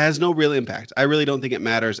has no real impact. I really don't think it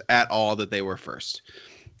matters at all that they were first.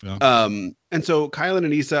 Yeah. And so Kyle and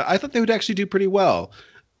Anissa, I thought they would actually do pretty well.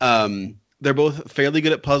 They're both fairly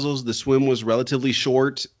good at puzzles. The swim was relatively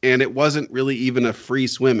short, and it wasn't really even a free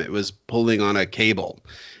swim. It was pulling on a cable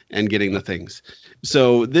and getting the things.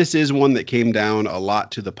 So this is one that came down a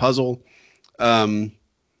lot to the puzzle.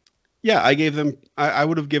 Yeah, I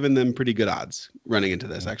would have given them pretty good odds running into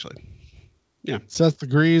this, actually. Yeah. Seth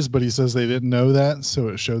agrees, but he says they didn't know that, so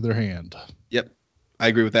it showed their hand. Yep. I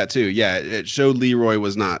agree with that too. Yeah, it showed Leroy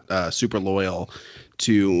was not super loyal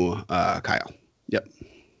to Kyle. Yep.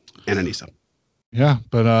 And Anissa. Yeah,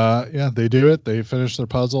 but yeah, they do it. They finish their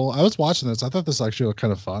puzzle. I was watching this. I thought this actually looked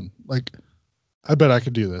kind of fun. Like, I bet I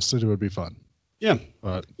could do this. It would be fun. Yeah.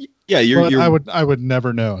 But yeah, I would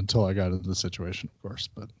never know until I got into the situation, of course.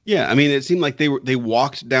 But yeah, I mean, it seemed like they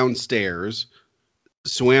walked downstairs,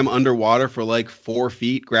 swam underwater for like 4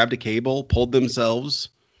 feet, grabbed a cable, pulled themselves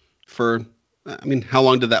for. I mean, how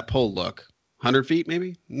long did that pull look? 100 feet,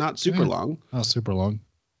 maybe? Not super long. Not super long.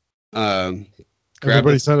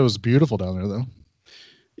 Everybody said it was beautiful down there, though.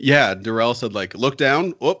 Yeah, Darrell said, like, look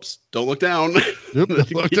down. Whoops, don't look down. Yep,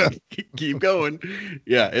 look down. Keep going.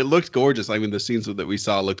 Yeah, it looked gorgeous. I mean, the scenes that we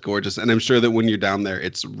saw looked gorgeous. And I'm sure that when you're down there,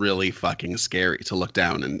 it's really fucking scary to look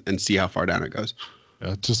down and see how far down it goes.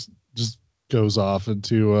 Yeah, it just goes off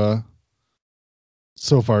into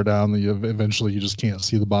so far down that eventually you just can't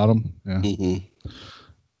see the bottom. Yeah. Mm-hmm.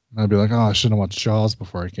 I'd be like, oh, I shouldn't have watched Jaws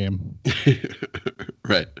before I came.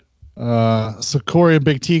 Right. So Corey and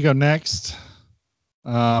Big T go next.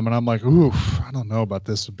 And I'm like, oof, I don't know about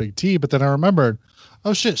this with Big T. But then I remembered,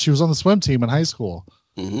 oh shit, she was on the swim team in high school.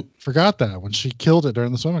 Mm-hmm. Forgot that when she killed it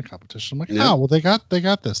during the swimming competition. I'm like, oh, well, they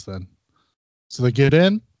got this then. So they get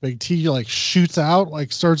in. Big T like shoots out,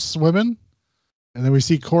 like starts swimming. And then we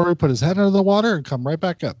see Corey put his head under the water and come right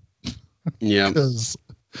back up. Yeah. Because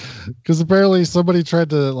apparently somebody tried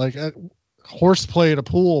to like horseplay at a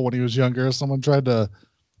pool when he was younger. Someone tried to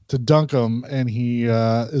dunk him, and he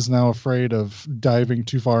is now afraid of diving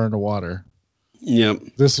too far into water. Yep.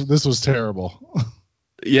 This was terrible.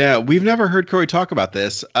 Yeah, we've never heard Corey talk about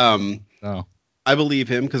this. No. I believe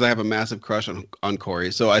him because I have a massive crush on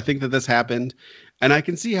Corey. So I think that this happened, and I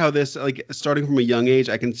can see how this, like, starting from a young age,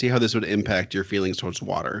 I can see how this would impact your feelings towards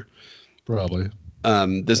water. Probably.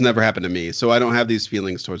 This never happened to me, so I don't have these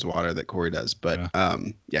feelings towards water that Corey does. But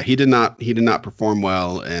yeah, he did not perform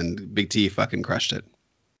well, and Big T fucking crushed it.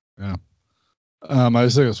 Yeah. I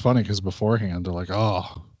just think it was funny because beforehand they're like,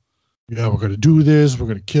 oh, yeah, we're gonna do this, we're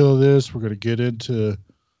gonna kill this, we're gonna get into,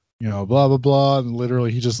 blah blah blah, and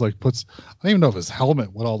literally he just like puts, I don't even know if his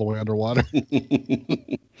helmet went all the way underwater.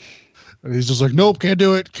 And he's just like, nope, can't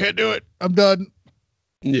do it, I'm done.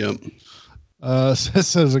 Yep.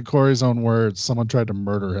 Says in Corey's own words, someone tried to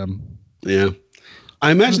murder him. Yeah.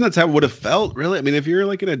 I imagine that's how it would have felt, really. I mean, if you're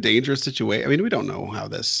like in a dangerous situation, I mean, we don't know how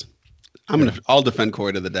this. I'll defend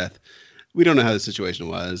Corey to the death. We don't know how the situation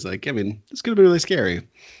was. Like, I mean, it's gonna be really scary.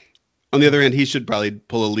 On the other hand, he should probably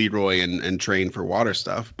pull a Leroy and train for water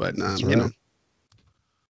stuff. But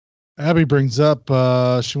Abby brings up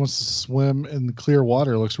she wants to swim in the clear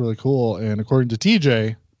water. It looks really cool. And according to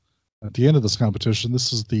TJ, at the end of this competition,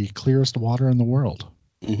 this is the clearest water in the world.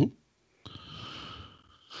 Mm-hmm.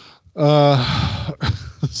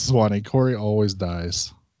 This is funny. Corey always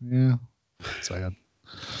dies. Yeah, sad.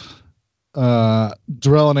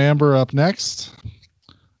 Darrell and Amber up next.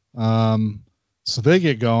 So they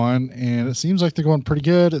get going, and it seems like they're going pretty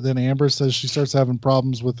good. And then Amber says she starts having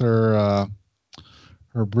problems with her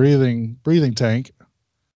breathing tank.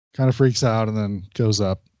 Kind of freaks out and then goes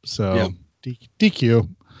up. So DQ.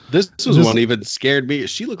 This one even scared me.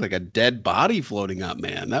 She looked like a dead body floating up,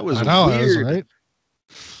 man. That was weird. That was right.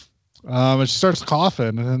 And she starts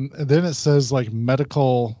coughing, and then it says like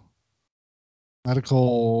medical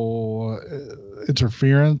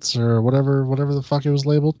interference or whatever the fuck it was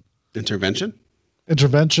labeled. Intervention.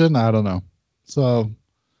 I don't know. So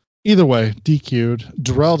either way, DQ'd.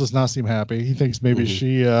 Darrell does not seem happy. He thinks maybe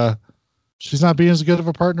she's not being as good of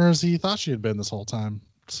a partner as he thought she had been this whole time.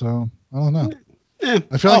 So I don't know. Yeah,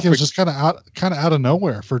 I feel like it was just kind of out of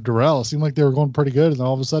nowhere for Darrell. It seemed like they were going pretty good, and then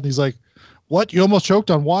all of a sudden he's like, "What? You almost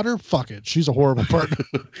choked on water? Fuck it. She's a horrible partner."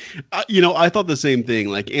 I thought the same thing.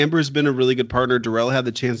 Like, Amber's been a really good partner. Darrell had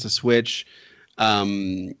the chance to switch.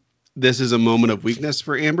 This is a moment of weakness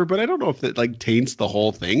for Amber, but I don't know if that like taints the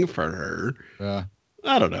whole thing for her. Yeah,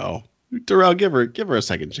 I don't know. Darrell, give her a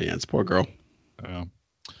second chance. Poor girl. Yeah.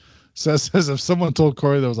 Says if someone told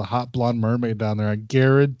Corey there was a hot blonde mermaid down there, I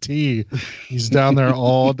guarantee he's down there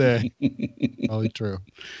all day. Probably true.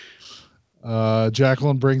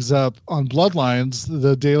 Jacqueline brings up on Bloodlines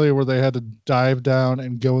the daily where they had to dive down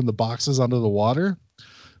and go in the boxes under the water.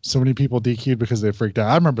 So many people DQ'd because they freaked out.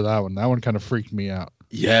 I remember that one. That one kind of freaked me out.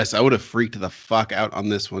 Yes, I would have freaked the fuck out on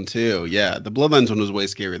this one too. Yeah, the Bloodlines one was way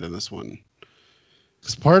scarier than this one.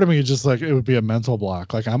 Because part of me is just like it would be a mental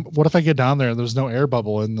block. Like, what if I get down there and there's no air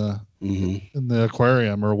bubble in the in the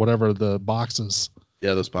aquarium or whatever the boxes?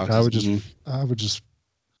 Yeah, those boxes. Like, I would just.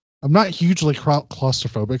 I'm not hugely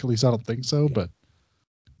claustrophobic. At least I don't think so. But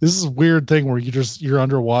this is a weird thing where you're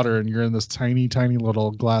underwater and you're in this tiny, tiny little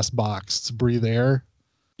glass box to breathe air.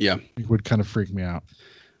 Yeah, it would kind of freak me out.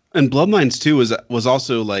 And Bloodlines 2 was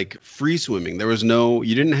also like free swimming. There was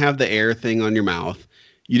you didn't have the air thing on your mouth.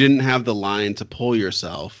 You didn't have the line to pull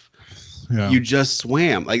yourself. Yeah. You just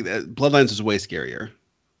swam. Like, Bloodlines was way scarier.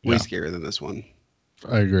 Way scarier than this one.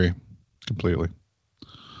 I agree completely.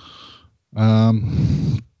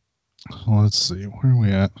 Let's see. Where are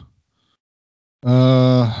we at?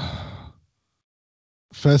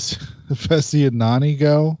 Fessy and Nani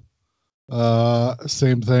go.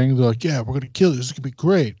 Same thing. They're like, yeah, we're going to kill you. This is going to be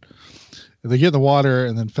great. And they get in the water,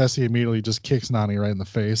 and then Fessy immediately just kicks Nani right in the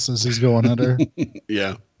face as he's going under.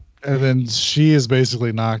 Yeah. And then she is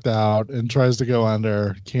basically knocked out and tries to go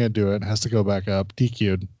under, can't do it, has to go back up,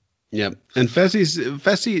 DQ'd. Yep. And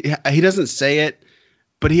Fessy, he doesn't say it,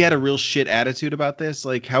 but he had a real shit attitude about this.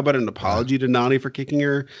 Like, how about an apology to Nani for kicking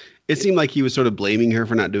her? It seemed like he was sort of blaming her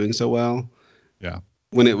for not doing so well. Yeah.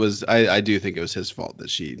 When it was, I do think it was his fault that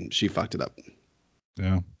she fucked it up.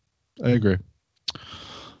 Yeah, I agree.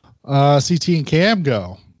 CT and Cam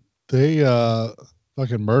go. They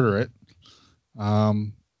fucking murder it.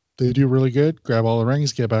 They do really good. Grab all the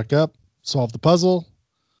rings, get back up, solve the puzzle.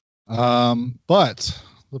 But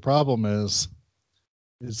the problem is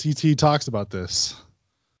CT talks about this.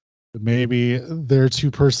 That maybe their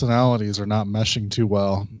two personalities are not meshing too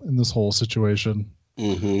well in this whole situation.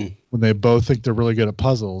 Mm-hmm. When they both think they're really good at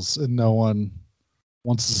puzzles and no one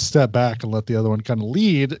wants to step back and let the other one kind of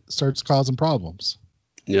lead, starts causing problems.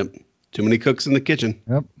 Yep. Too many cooks in the kitchen.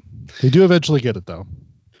 Yep. They do eventually get it, though.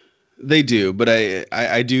 They do, but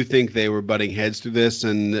I do think they were butting heads through this,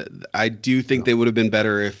 and I do think they would have been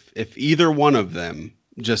better if either one of them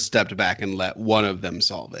just stepped back and let one of them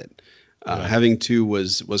solve it. Having two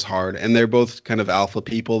was hard, and they're both kind of alpha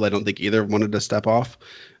people. I don't think either wanted to step off.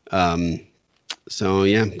 So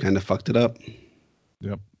yeah, kind of fucked it up.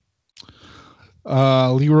 Yep.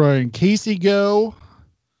 Leroy and Casey go,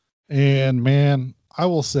 and man, I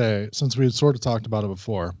will say, since we had sort of talked about it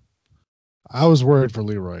before, I was worried for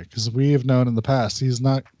Leroy because we have known in the past he's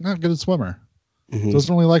not good at swimmer. Mhm.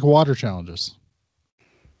 Doesn't really like water challenges.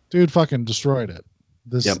 Dude fucking destroyed it.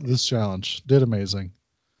 This challenge did amazing.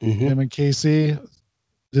 Mhm. Him and Casey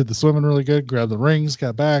did the swimming really good, grabbed the rings,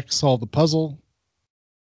 got back, solved the puzzle.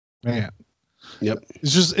 Man. Yep.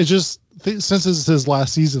 It's just since it's his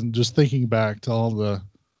last season, just thinking back to all the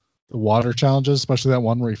water challenges, especially that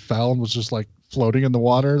one where he fell and was just like floating in the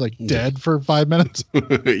water, like dead for 5 minutes.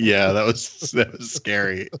 Yeah, that was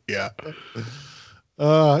scary. Yeah.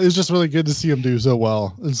 It's just really good to see him do so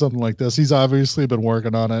well in something like this. He's obviously been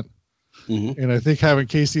working on it. Mm-hmm. And I think having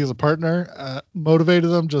Casey as a partner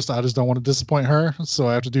motivated him. I just don't want to disappoint her, so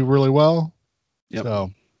I have to do really well. Yep.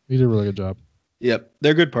 So he did a really good job. Yep,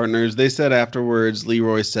 they're good partners. They said afterwards,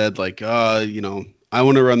 Leroy said like, I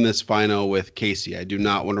want to run this final with Casey. I do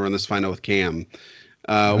not want to run this final with Cam,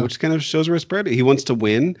 which kind of shows respect. He wants to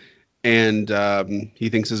win, and he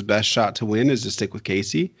thinks his best shot to win is to stick with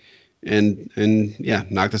Casey, and yeah,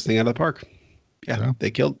 knock this thing out of the park. Yeah. They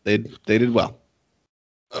did well.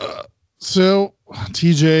 So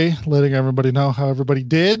TJ letting everybody know how everybody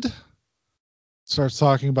did. Starts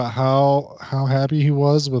talking about how happy he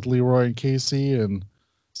was with Leroy and Casey and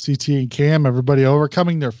CT and Cam, everybody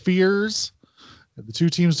overcoming their fears. The two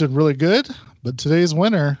teams did really good, but today's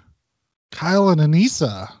winner, Kyle and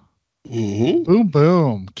Anissa. Mm-hmm. Boom,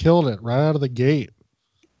 boom. Killed it right out of the gate.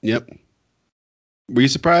 Yep. Were you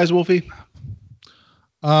surprised, Wolfie?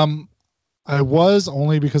 I was,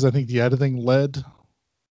 only because I think the editing led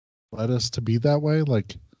us to be that way.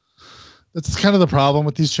 Like, that's kind of the problem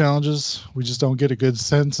with these challenges. We just don't get a good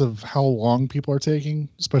sense of how long people are taking,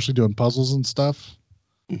 especially doing puzzles and stuff.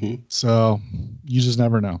 Mm-hmm. So you just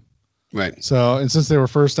never know. Right. So, and since they were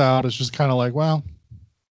first out, it's just kind of like, well,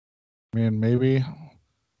 I mean, maybe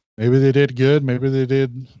they did good. Maybe they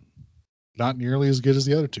did not nearly as good as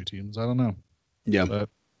the other two teams. I don't know. Yeah. But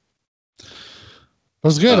it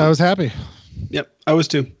was good. I was happy. Yep. I was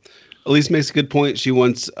too. Elise makes a good point. She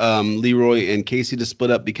wants Leroy and Casey to split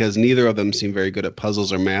up because neither of them seem very good at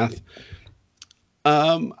puzzles or math.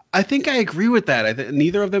 I think I agree with that. I think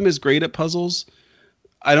neither of them is great at puzzles.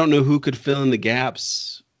 I don't know who could fill in the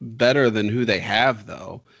gaps better than who they have,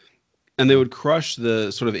 though. And they would crush the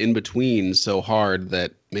sort of in between so hard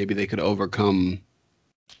that maybe they could overcome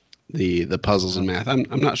the puzzles and math. I'm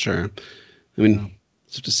not sure. I mean,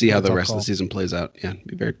 just to see how the rest of the season plays out. Yeah, it'd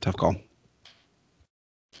be a very tough call.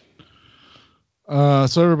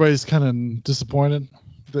 So everybody's kind of disappointed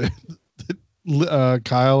that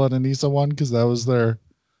Kyle and Anissa won, because that was I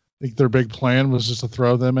think their big plan was just to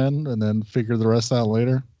throw them in and then figure the rest out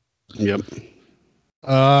later. Yep.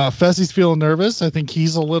 Fessy's feeling nervous. I think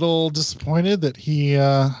he's a little disappointed that he's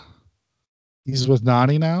with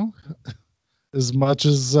Nany now. as much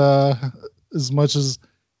as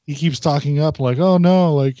he keeps talking up like, oh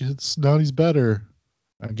no, like it's Nany's better.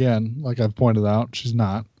 Again, like I've pointed out, she's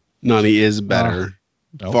not. Nany is better,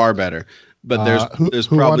 nope. Far better. But there's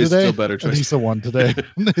who probably won today? still better choices. Anissa won today.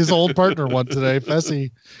 His old partner won today.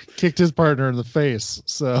 Fessy kicked his partner in the face.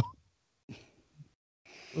 So,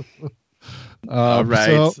 all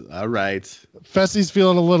right. Fessy's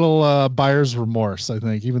feeling a little buyer's remorse, I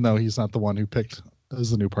think, even though he's not the one who picked as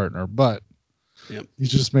the new partner. But he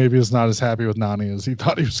just maybe is not as happy with Nany as he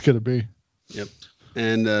thought he was going to be. Yep.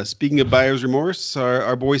 And speaking of buyer's remorse,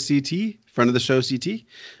 our boy CT, friend of the show CT,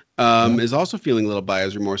 is also feeling a little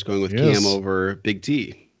buyer's remorse going with Cam over Big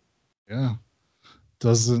T. Yeah.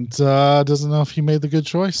 Doesn't know if he made the good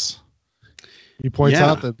choice. He points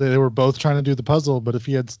out that they were both trying to do the puzzle, but if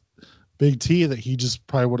he had Big T, that he just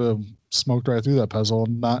probably would have smoked right through that puzzle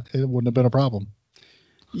and it wouldn't have been a problem.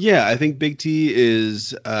 Yeah, I think Big T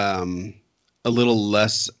is a little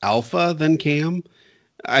less alpha than Cam.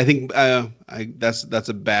 I think that's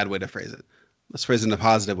a bad way to phrase it. Let's phrase it in a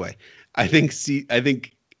positive way. I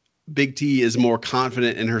think Big T is more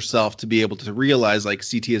confident in herself to be able to realize like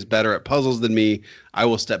CT is better at puzzles than me. I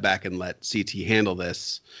will step back and let CT handle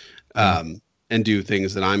this, and do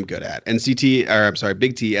things that I'm good at. And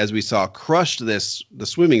Big T, as we saw, crushed the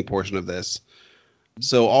swimming portion of this.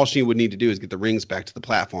 So all she would need to do is get the rings back to the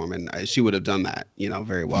platform, and she would have done that,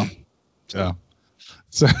 very well. So.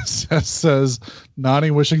 Says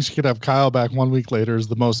Nani wishing she could have Kyle back 1 week later is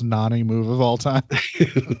the most Nani move of all time.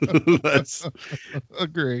 That's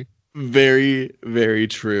agree. Very, very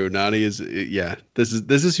true. Nani is, yeah. This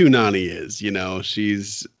is who Nani is. You know,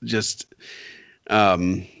 she's just,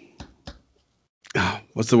 what's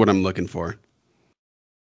the word I'm looking for?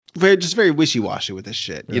 Very wishy-washy with this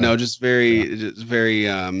shit. You know, just very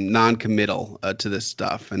non-committal to this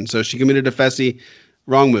stuff. And so she committed to Fessy.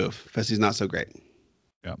 Wrong move. Fessy's not so great.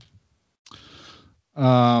 Yeah.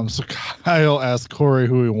 So Kyle asked Corey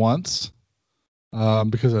who he wants.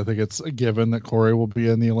 Because I think it's a given that Corey will be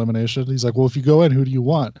in the elimination. He's like, well, if you go in, who do you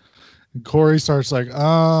want? And Corey starts like,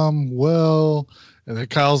 well, and then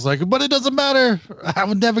Kyle's like, but it doesn't matter. I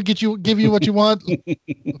would never give you what you want.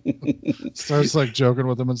 Starts like joking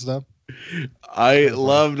with him and stuff. I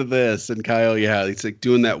loved this. And Kyle, yeah, he's like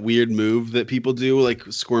doing that weird move that people do, like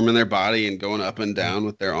squirming their body and going up and down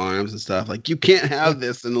with their arms and stuff. Like, you can't have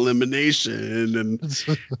this in elimination. And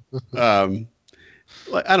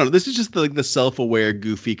like, I don't know. This is just the self-aware,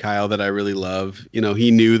 goofy Kyle that I really love. You know,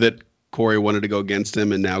 he knew that Corey wanted to go against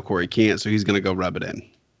him, and now Corey can't, so he's going to go rub it in.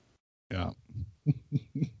 Yeah.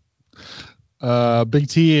 Big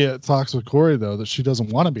T talks with Corey though that she doesn't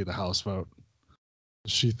want to be the house vote.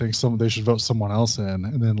 She thinks they should vote someone else in,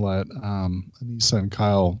 and then let Anissa and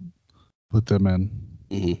Kyle put them in.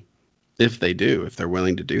 Mm-hmm. If they're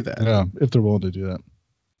willing to do that. Yeah, if they're willing to do that.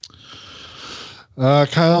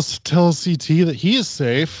 Kyle tells CT that he is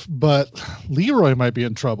safe, but Leroy might be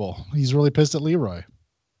in trouble. He's really pissed at Leroy.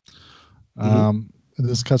 And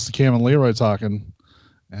this cuts to Cam and Leroy talking,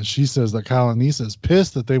 and she says that Kyle and Anissa is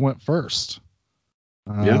pissed that they went first.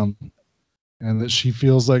 And that she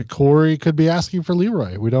feels like Corey could be asking for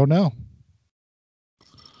Leroy. We don't know.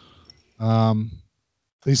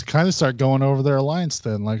 They kind of start going over their alliance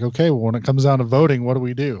then. Like, okay, well, when it comes down to voting, what do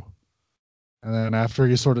we do? And then after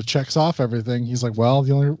he sort of checks off everything, he's like, well,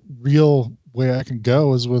 the only real way I can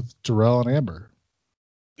go is with Darrell and Amber.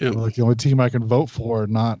 Yeah. Like the only team I can vote for,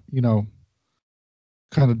 not,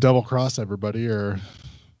 kind of double cross everybody or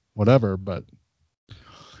whatever. But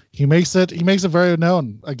he makes it very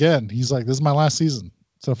known. Again, he's like, this is my last season.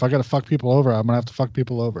 So if I got to fuck people over, I'm going to have to fuck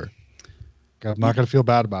people over. I'm not going to feel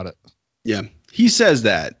bad about it. Yeah. He says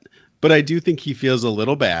that, but I do think he feels a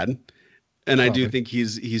little bad. And I do think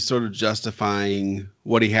he's sort of justifying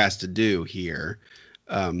what he has to do here.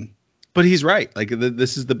 But he's right. Like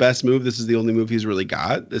this is the best move. This is the only move he's really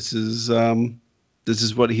got. This is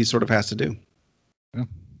what he sort of has to do. Yeah.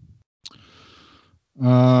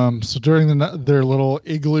 So during their little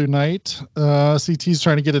igloo night, CT's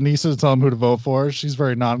trying to get Anissa to tell him who to vote for. She's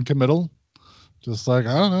very non-committal. Just like,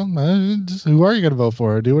 I don't know, who are you going to vote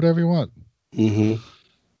for? Do whatever you want. Mm-hmm.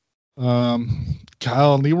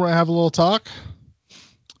 Kyle and Leroy have a little talk.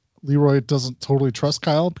 Leroy doesn't totally trust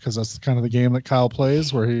Kyle because that's kind of the game that Kyle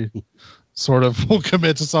plays, where he sort of will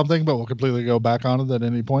commit to something but will completely go back on it at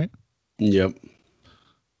any point. Yep.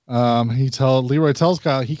 Leroy tells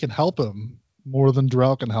Kyle he can help him more than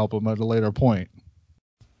Darrell can help him at a later point.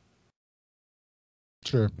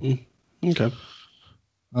 Sure. Okay.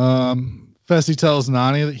 Fessy tells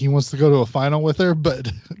Nani that he wants to go to a final with her,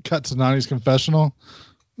 but cut to Nani's confessional.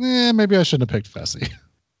 Maybe I shouldn't have picked Fessy.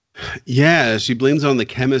 Yeah, she blames it on the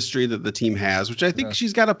chemistry that the team has, which I think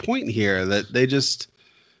she's got a point here, that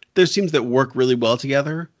there's teams that work really well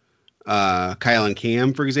together. Kyle and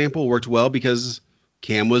Cam, for example, worked well because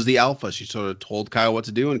Cam was the alpha. She sort of told Kyle what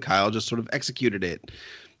to do, and Kyle just sort of executed it.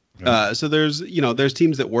 Yeah. So there's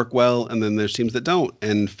teams that work well, and then there's teams that don't.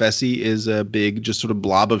 And Fessy is a big, just sort of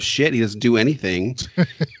blob of shit. He doesn't do anything.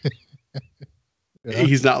 Yeah.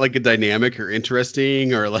 He's not like a dynamic or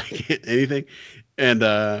interesting or like anything. And,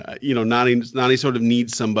 Nani sort of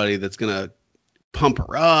needs somebody that's going to pump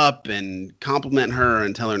her up and compliment her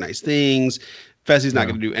and tell her nice things. Fessy's not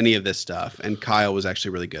going to do any of this stuff. And Kyle was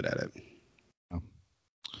actually really good at it.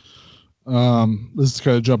 This is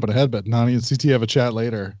kind of jumping ahead, but Nani and CT have a chat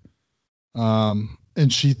later.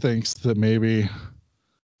 And she thinks that maybe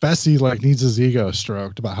Fessy needs his ego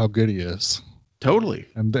stroked about how good he is. Totally.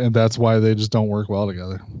 And that's why they just don't work well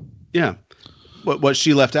together. Yeah. What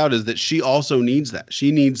she left out is that she also needs that.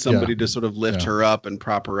 She needs somebody to sort of lift her up and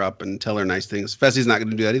prop her up and tell her nice things. Fessy's not going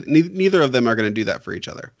to do that. Neither of them are going to do that for each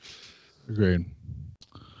other. Agreed.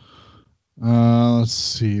 Let's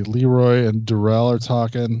see. Leroy and Darrell are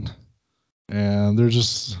talking, and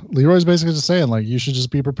Leroy's basically just saying, you should just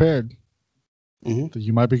be prepared. Mm-hmm. That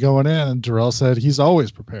you might be going in. And Darrell said he's always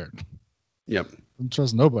prepared. Yep. Don't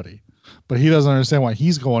trust nobody. But he doesn't understand why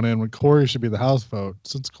he's going in when Corey should be the house vote,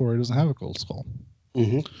 since Corey doesn't have a cold skull.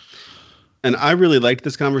 Mm-hmm. And I really liked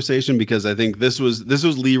this conversation because I think this was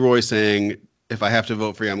Leroy saying, if I have to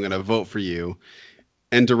vote for you, I'm going to vote for you.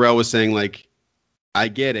 And Darrell was saying, like, I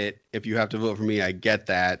get it. If you have to vote for me, I get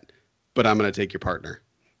that. But I'm going to take your partner.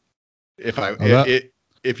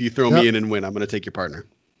 If you throw me in and win, I'm going to take your partner.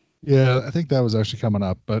 Yeah, I think that was actually coming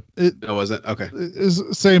up, but it wasn't okay. It's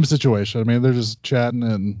the same situation. I mean, they're just chatting,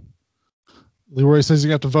 and Leroy says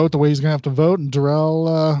you have to vote the way he's going to have to vote, and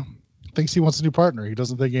Darrell thinks he wants a new partner. He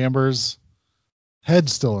doesn't think Amber's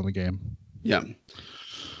head's still in the game. Yeah.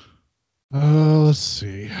 Let's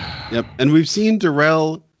see. Yep, and we've seen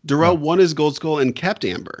Darrell won his gold skull and kept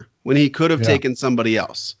Amber when he could have taken somebody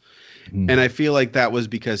else. And I feel like that was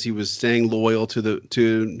because he was staying loyal to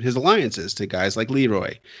his alliances, to guys like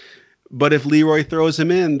Leroy. But if Leroy throws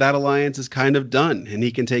him in, that alliance is kind of done, and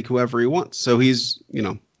he can take whoever he wants. So he's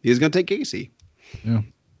going to take Casey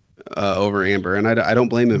over Amber, and I don't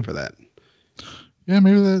blame him for that. Yeah,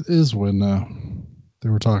 maybe that is when they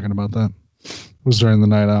were talking about that. It was during the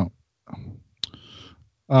night out.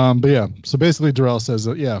 But yeah, so basically Darrell says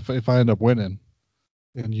that, if I end up winning,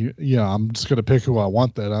 and I'm just going to pick who I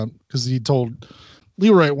want that, because he told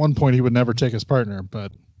Leroy at one point he would never take his partner,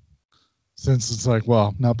 but since it's like,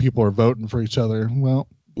 well, now people are voting for each other, well,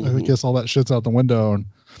 I guess all that shit's out the window, and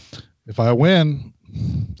if I win,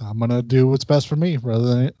 I'm going to do what's best for me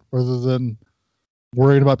rather than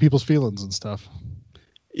worrying about people's feelings and stuff.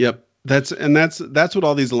 Yep. That's what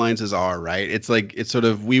all these alliances are, right? It's like, it's sort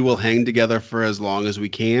of, we will hang together for as long as we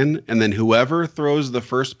can, and then whoever throws the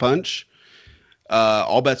first punch,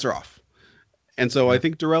 all bets are off. And so I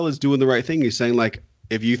think Darrell is doing the right thing. He's saying, like,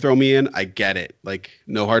 if you throw me in, I get it. Like,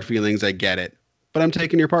 no hard feelings, I get it. But I'm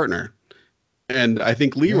taking your partner. And I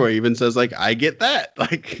think Leroy even says, like, I get that.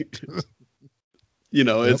 Like,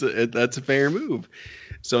 that's a fair move.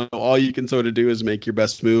 So all you can sort of do is make your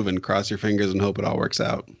best move and cross your fingers and hope it all works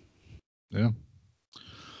out. Yeah.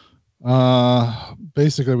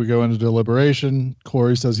 Basically, we go into deliberation.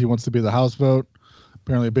 Corey says he wants to be the House vote.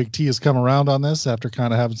 Apparently, Big T has come around on this after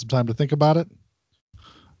kind of having some time to think about it.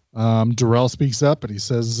 Darrell speaks up and he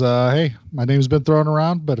says, hey, my name's been thrown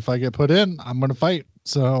around, but if I get put in, I'm going to fight.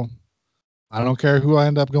 So I don't care who I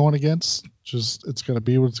end up going against. Just, it's going to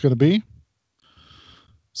be what it's going to be.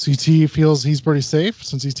 CT feels he's pretty safe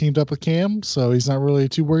since he's teamed up with Cam, so he's not really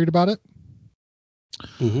too worried about it.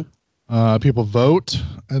 People vote,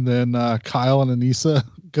 and then Kyle and Anissa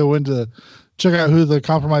go in to check out who the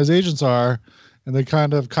compromised agents are. And they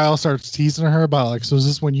Kyle starts teasing her about, like, so is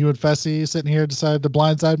this when you and Fessy sitting here decided to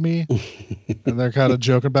blindside me? And they're kind of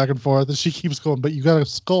joking back and forth. And she keeps going, but you got a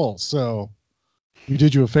skull, so we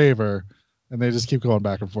did you a favor. And they just keep going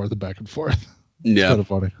back and forth and back and forth. Yeah. It's kind of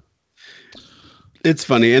funny. It's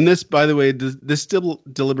funny. And this, by the way, this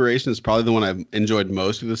deliberation is probably the one I've enjoyed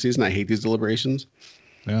most of the season. I hate these deliberations.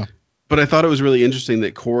 Yeah. But I thought it was really interesting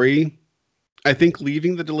that Corey, I think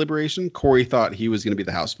leaving the deliberation, Corey thought he was going to be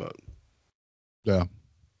the House vote. Yeah.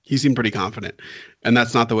 He seemed pretty confident, and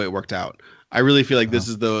that's not the way it worked out. I really feel like this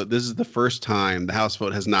is the first time the House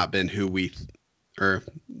vote has not been or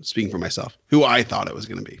speaking for myself, who I thought it was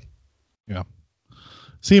going to be. Yeah.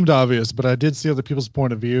 Seemed obvious, but I did see other people's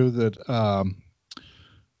point of view that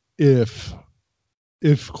if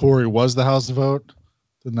Corey was the House vote,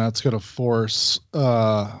 then that's going to force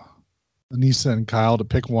Anissa and Kyle to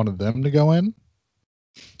pick one of them to go in.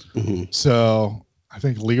 So I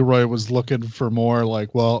think Leroy was looking for more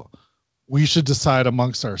like, well, we should decide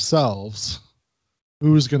amongst ourselves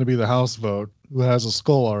who's going to be the House vote, who has a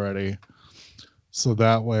skull already. So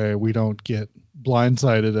that way we don't get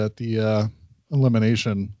blindsided at the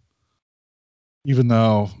elimination. Even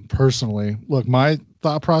though personally, look, my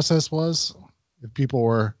thought process was if people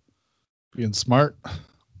were being smart,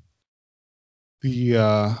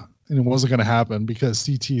 and it wasn't going to happen because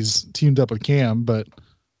CT's teamed up with Cam, but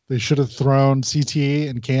they should have thrown CT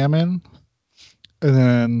and Cam in, and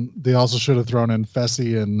then they also should have thrown in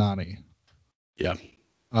Fessy and Nany. Yeah.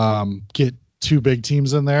 Get two big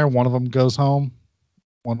teams in there. One of them goes home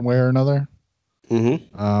one way or another.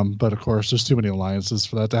 But of course, there's too many alliances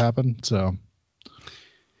for that to happen. So,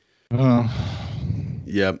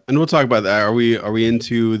 yeah, and we'll talk about that. Are we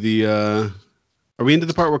into the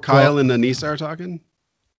part where Kyle and Anissa are talking?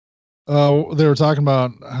 They were talking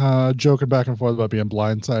about joking back and forth about being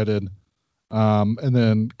blindsided. And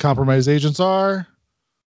then compromised agents are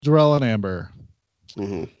Darrell and Amber.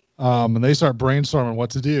 And they start brainstorming what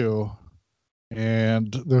to do.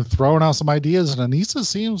 And they're throwing out some ideas. And Anissa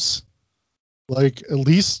seems like at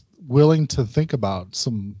least willing to think about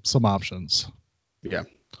some options. Yeah.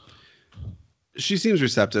 She seems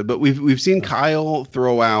receptive, but we've seen Kyle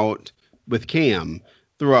throw out with Cam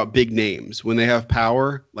throw out big names. When they have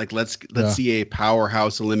power, like let's see a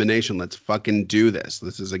powerhouse elimination. Let's fucking do this.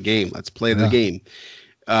 This is a game. Let's play the game.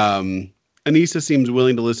 Anissa seems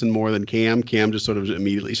willing to listen more than Cam. Cam just sort of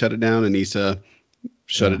immediately shut it down. Anissa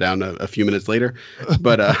shut it down a few minutes later.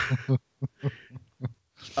 But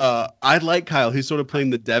I like Kyle. He's sort of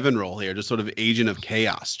playing the Devin role here, just sort of agent of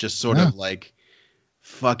chaos, just sort of like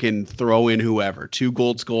fucking throw in whoever. 2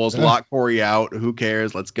 gold skulls, lock Corey out. Who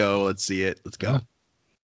cares? Let's go. Let's see it. Let's go.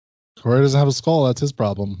 Corey doesn't have a skull. That's his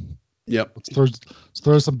problem. Yep. Let's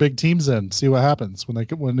throw some big teams in. See what happens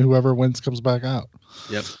when whoever wins comes back out.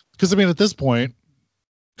 Yep. Because I mean, at this point,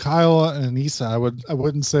 Kyle and Anissa, I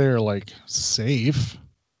wouldn't say are like safe.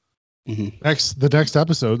 Mm-hmm. The next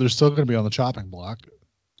episode, they're still going to be on the chopping block.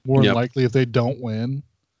 More than likely, if they don't win,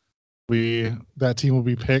 that team will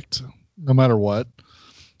be picked no matter what.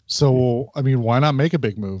 So I mean, why not make a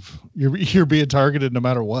big move? You're being targeted no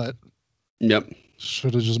matter what. Yep.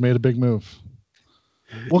 Should have just made a big move.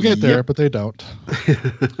 We'll get there, but they don't.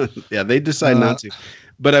 Yeah, they decide not to.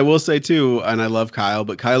 But I will say too, and I love Kyle,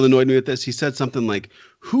 but Kyle annoyed me with this. He said something like,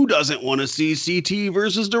 "Who doesn't want to see CT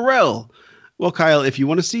versus Darrell?" Well, Kyle, if you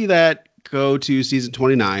want to see that, go to season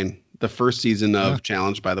 29, the first season of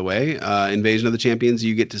Challenge, by the way. Invasion of the Champions,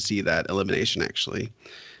 you get to see that elimination, actually.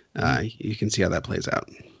 You can see how that plays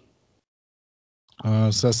out.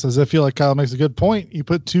 Seth says, I feel like Kyle makes a good point. You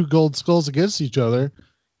put 2 gold skulls against each other,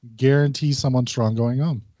 guarantee someone strong going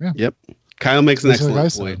home. Yeah. Yep. Kyle makes an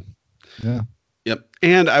excellent point. Yeah. Yep.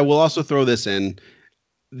 And I will also throw this in.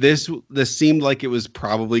 This seemed like it was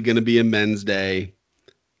probably going to be a men's day.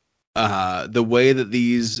 The way that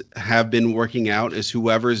these have been working out is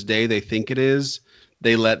whoever's day they think it is,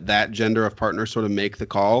 they let that gender of partner sort of make the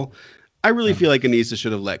call. I really feel like Anissa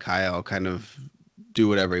should have let Kyle kind of do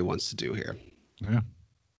whatever he wants to do here. Yeah.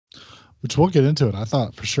 Which we'll get into it. I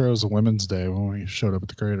thought for sure it was a women's day when we showed up at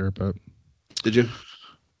the crater, but did you?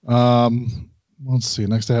 Let's see.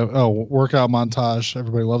 Next I have workout montage.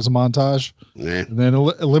 Everybody loves a montage. Yeah. And then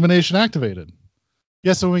elimination activated.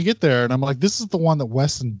 Yeah, so when we get there, and I'm like, this is the one that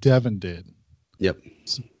Wes and Devin did. Yep.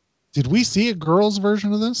 So, did we see a girls'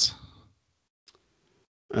 version of this?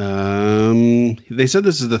 They said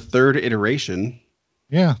this is the 3rd iteration.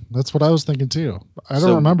 Yeah, that's what I was thinking too. I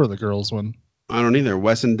don't remember the girls' one. I don't either.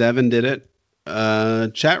 Wes and Devin did it.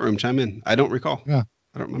 Chat room, chime in. I don't recall. Yeah.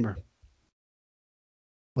 I don't remember.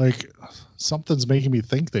 Like, something's making me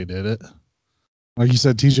think they did it. Like you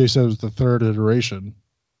said, TJ said it was the 3rd iteration.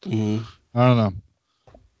 Mm-hmm. I don't know.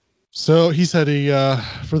 So he said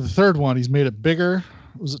for the 3rd one, he's made it bigger.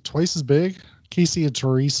 Was it twice as big? Casey and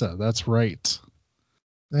Teresa. That's right.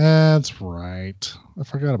 That's right. I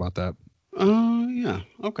forgot about that. Oh, yeah.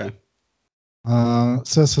 Okay.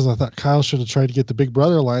 Seth says, I thought Kyle should have tried to get the Big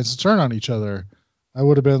Brother alliance to turn on each other. I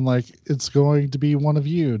would have been like, it's going to be one of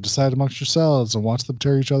you. Decide amongst yourselves and watch them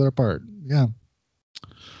tear each other apart. Yeah.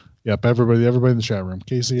 Yep. Everybody in the chat room.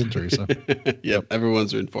 Casey and Teresa. Yep.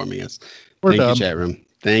 Everyone's informing us. We're Thank done. you, chat room.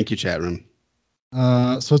 Thank you, chat room.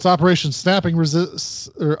 So it's Operation Snapping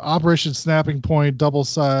Operation Snapping Point double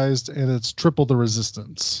sized, and it's triple the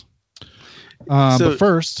resistance. But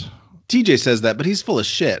first, TJ says that, but he's full of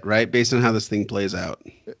shit, right? Based on how this thing plays out.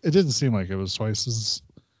 It didn't seem like it was twice as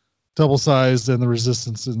double sized, and the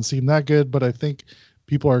resistance didn't seem that good, but I think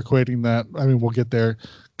people are equating that. I mean, we'll get there.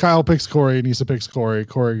 Kyle picks Corey, Anissa picks Corey.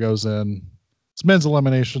 Corey goes in. It's men's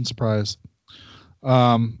elimination, surprise.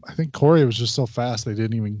 I think Corey was just so fast they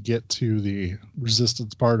didn't even get to the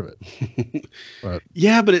resistance part of it. But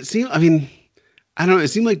yeah, but it seemed, I mean, I don't know. It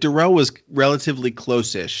seemed like Darrell was relatively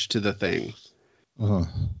close-ish to the thing.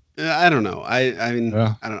 I don't know. I mean,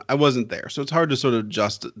 yeah. I wasn't there, so it's hard to sort of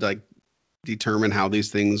just like determine how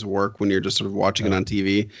these things work when you're just sort of watching it on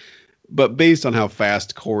TV. But based on how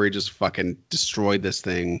fast Corey just fucking destroyed this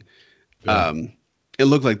thing, it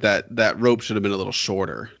looked like that rope should have been a little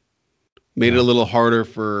shorter. Made it a little harder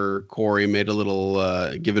for Corey. Made a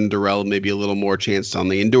little given Darrell maybe a little more chance on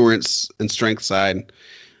the endurance and strength side.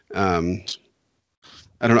 I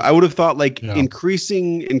don't know. I would have thought like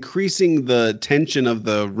increasing the tension of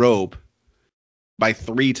the rope by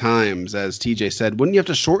 3 times, as TJ said. Wouldn't you have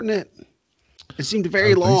to shorten it? It seemed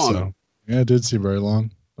very long. So. Yeah, it did seem very long.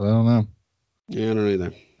 But I don't know. Yeah, I don't know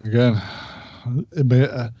either. Again,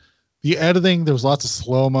 the editing, there was lots of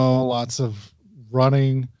slow-mo, lots of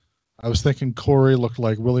running. I was thinking Corey looked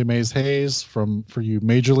like Willie Mays Hayes for you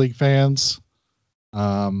Major League fans. He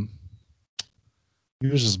was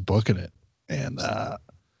just booking it and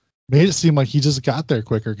made it seem like he just got there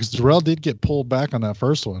quicker, because Darrell did get pulled back on that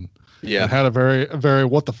first one. Yeah. And had a very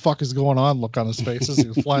what the fuck is going on look on his face as he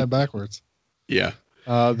was flying backwards. Yeah.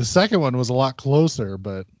 The second one was a lot closer,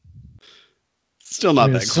 but Still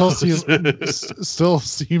not that close. Still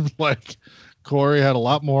seemed like Corey had a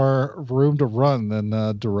lot more room to run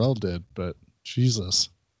than Darrell did, but Jesus.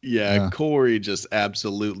 Yeah, Corey just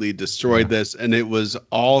absolutely destroyed this, and it was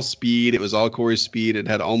all speed. It was all Corey's speed. It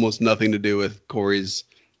had almost nothing to do with Corey's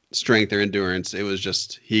strength or endurance. It was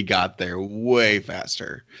just he got there way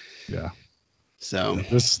faster. Yeah. So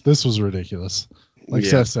this was ridiculous. Like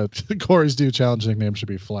Seth said, Corey's new challenging name should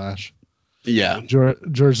be Flash. Yeah.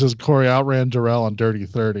 George says Corey outran Darrell on Dirty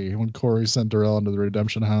 30 when Corey sent Darrell into the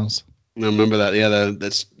Redemption House. I remember that.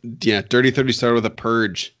 Yeah, Dirty 30 started with a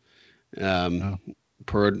purge.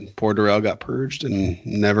 Poor Darrell got purged and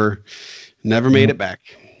never made it back.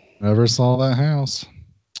 Never saw that house.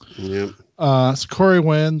 Yep. So Corey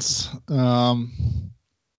wins.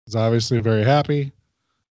 He's obviously very happy.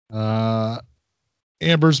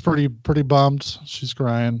 Amber's pretty bummed. She's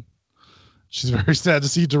crying. She's very sad to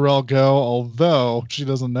see Darrell go, although she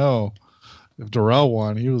doesn't know if Darrell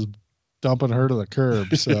won. He was dumping her to the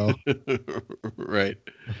curb. So right.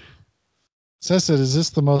 Seth said, "Is this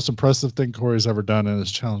the most impressive thing Corey's ever done in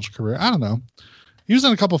his challenge career?" I don't know. He was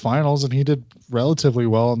in a couple finals and he did relatively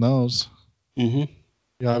well in those. Mm-hmm.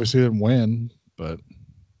 He obviously didn't win, but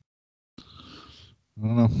I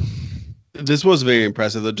don't know. This was very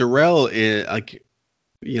impressive. The Darrell is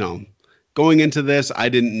going into this, I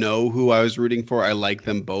didn't know who I was rooting for. I like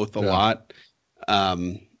them both a lot.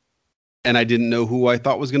 And I didn't know who I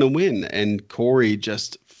thought was going to win. And Corey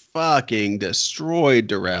just fucking destroyed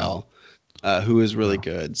Darrell, who is really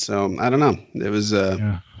good. So I don't know.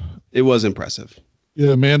 It was impressive.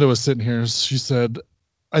 Yeah. Amanda was sitting here. She said,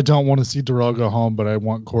 "I don't want to see Darrell go home, but I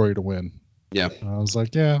want Corey to win." Yeah. I was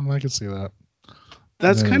like, yeah, I can see that.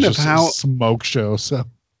 That's kind of how smoke show. So,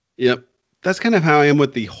 yep. That's kind of how I am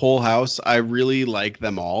with the whole house. I really like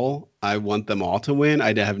them all. I want them all to win.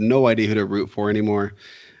 I have no idea who to root for anymore.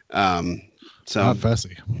 So not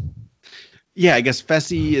Fessy. Yeah, I guess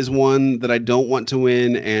Fessy is one that I don't want to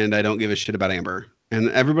win, and I don't give a shit about Amber. And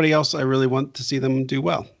everybody else, I really want to see them do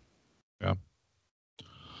well. Yeah.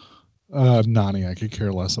 Nani, I could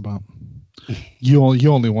care less about. You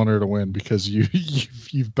only want her to win because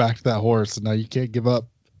you've backed that horse, and now you can't give up.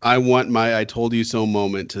 I want my "I told you so"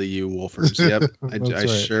 moment to you, Wolfers. Yep, I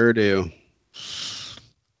sure do.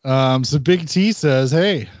 So Big T says,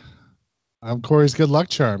 "Hey, I'm Corey's good luck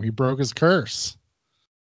charm. He broke his curse.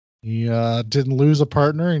 He didn't lose a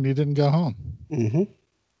partner, and he didn't go home." Mm-hmm.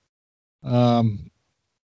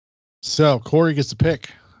 So Corey gets to pick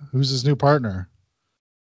who's his new partner.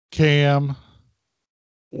 Cam.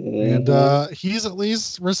 And he's at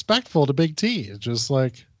least respectful to Big T. It's just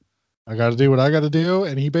like, I got to do what I got to do.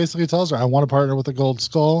 And he basically tells her, I want to partner with a gold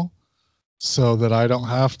skull so that I don't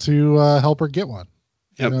have to help her get one.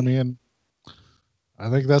 Yep. You know what I mean? I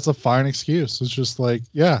think that's a fine excuse. It's just like,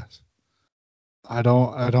 yeah, I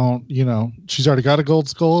don't, she's already got a gold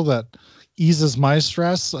skull that eases my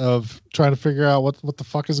stress of trying to figure out what the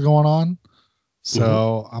fuck is going on.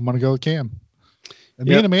 So I'm going to go with Cam. And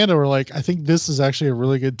me and Amanda were like, I think this is actually a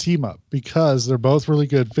really good team up because they're both really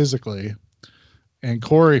good physically. And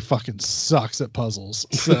Corey fucking sucks at puzzles.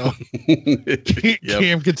 So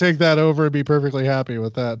Cam could take that over and be perfectly happy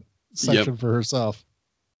with that section for herself.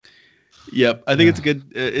 Yep. I think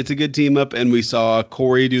it's a good team up. And we saw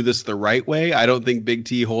Corey do this the right way. I don't think Big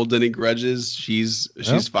T holds any grudges. She's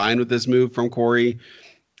fine with this move from Corey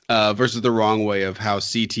versus the wrong way of how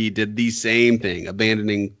CT did the same thing,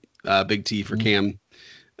 abandoning Big T for Cam.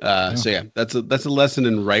 So that's a lesson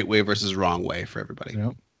in right way versus wrong way for everybody.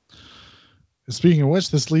 Yep. Speaking of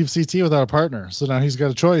which, this leaves CT without a partner. So now he's got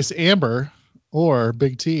a choice, Amber or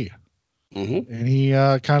Big T. Mm-hmm. And he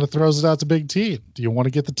kind of throws it out to Big T. Do you want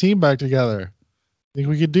to get the team back together? Think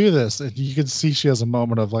we could do this? And you can see she has a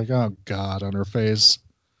moment of like, oh God, on her face.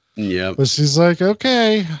 Yeah. But she's like,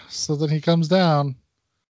 okay. So then he comes down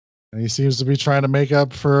and he seems to be trying to make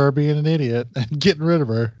up for being an idiot and getting rid of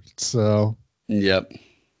her. So yep.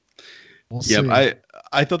 We'll see.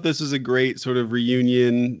 I thought this was a great sort of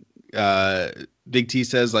reunion. Big T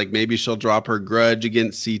says like maybe she'll drop her grudge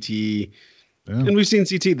against CT. Yeah. And we've seen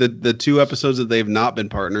CT the two episodes that they've not been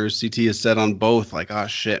partners. CT has said on both like, oh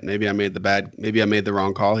shit, maybe I made the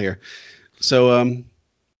wrong call here. So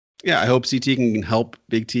I hope CT can help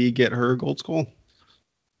Big T get her gold skull.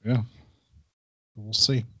 Yeah. We'll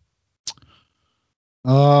see.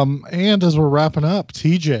 And as we're wrapping up,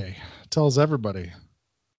 TJ tells everybody,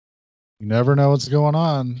 you never know what's going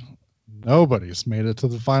on. Nobody's made it to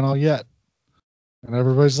the final yet. And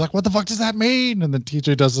everybody's like, what the fuck does that mean? And then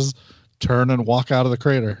TJ does his turn and walk out of the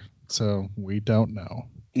crater. So we don't know.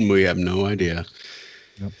 We have no idea.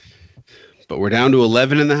 Yep. But we're down to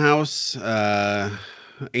 11 in the house.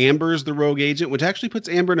 Amber's the rogue agent, which actually puts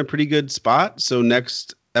Amber in a pretty good spot. So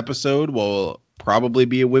next episode will probably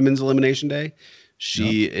be a women's elimination day.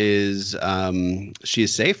 She is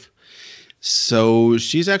safe. So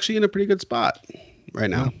she's actually in a pretty good spot right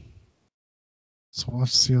now. Yeah. So we'll have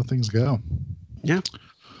to see how things go. Yeah.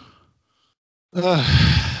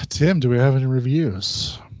 Tim, do we have any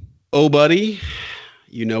reviews? Oh, buddy.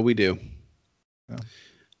 You know we do. Yeah.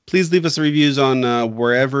 Please leave us reviews on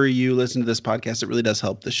wherever you listen to this podcast. It really does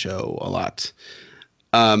help the show a lot.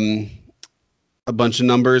 A bunch of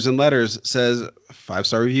numbers and letters says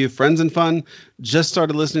 5-star review. Friends and fun. Just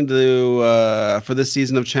started listening to for this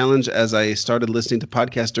season of Challenge as I started listening to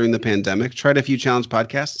podcasts during the pandemic. Tried a few Challenge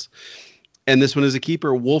podcasts, and this one is a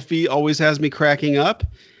keeper. Wolfie always has me cracking up,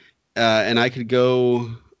 and I could go.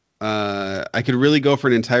 I could really go for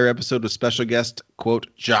an entire episode with special guest quote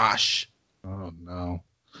Josh. Oh no,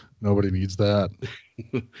 nobody needs that.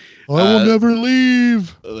 I will never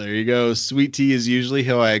leave. There you go. Sweet Tea is usually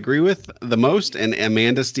who I agree with the most, and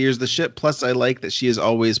Amanda steers the ship. Plus, I like that she is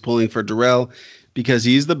always pulling for Darrell because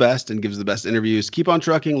he's the best and gives the best interviews. Keep on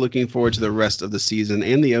trucking. Looking forward to the rest of the season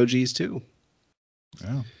and the OGs too.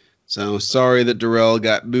 Yeah. So sorry that Darrell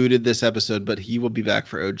got booted this episode, but he will be back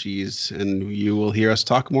for OGs, and you will hear us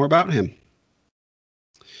talk more about him.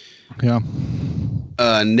 Yeah.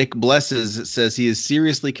 Nick Blesses says he is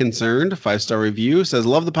seriously concerned. 5-star review says,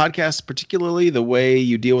 love the podcast, particularly the way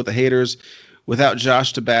you deal with the haters. Without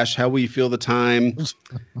Josh to bash, how will you feel the time?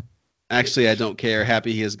 Actually, I don't care.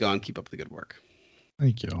 Happy he is gone. Keep up the good work.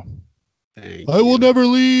 Thank you. I will never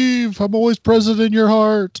leave. I'm always present in your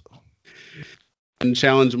heart. And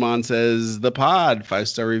Challenge Mon says, the pod,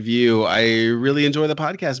 5-star review. I really enjoy the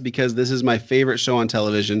podcast because this is my favorite show on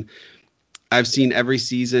television. I've seen every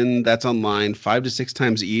season that's online 5 to 6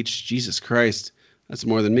 times each. Jesus Christ. That's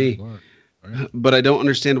more than me. Right. But I don't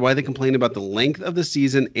understand why they complain about the length of the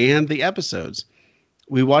season and the episodes.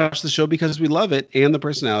 We watch the show because we love it and the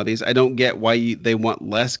personalities. I don't get why they want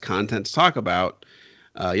less content to talk about.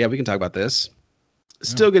 Yeah, we can talk about this.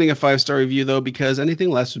 Still getting a 5-star review, though, because anything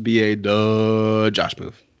less would be a Josh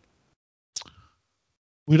move.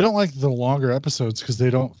 We don't like the longer episodes because they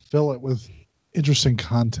don't fill it with interesting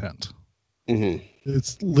content. Mm-hmm.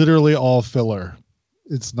 It's literally all filler.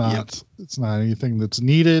 It's not anything that's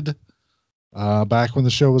needed. Back when the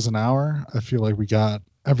show was an hour, I feel like we got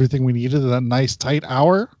everything we needed in that nice tight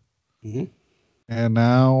hour. Mm-hmm. And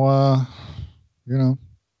now,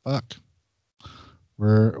 fuck.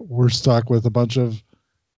 We're stuck with a bunch of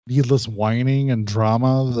needless whining and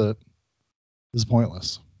drama that is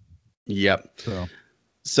pointless. Yep.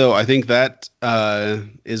 So I think that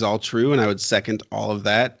is all true, and I would second all of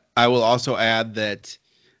that. I will also add that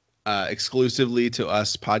exclusively to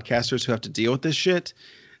us podcasters who have to deal with this shit,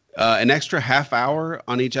 an extra half hour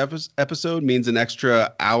on each episode means an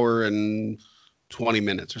extra hour and 20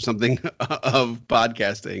 minutes or something of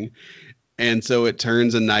podcasting. And so it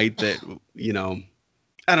turns a night that,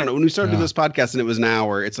 I don't know. When we started doing this podcast and it was an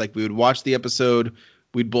hour, it's like we would watch the episode,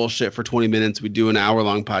 we'd bullshit for 20 minutes, we'd do an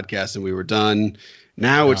hour-long podcast, and we were done.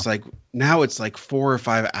 Now it's like 4 or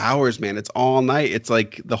 5 hours, man. It's all night. It's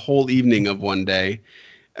like the whole evening of one day.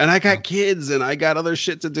 And I got kids and I got other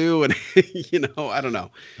shit to do. And, I don't know.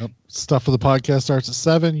 Stuff for the podcast starts at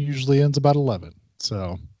 7, usually ends about 11.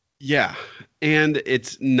 So, yeah. And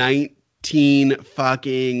it's 19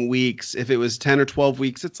 fucking weeks. If it was 10 or 12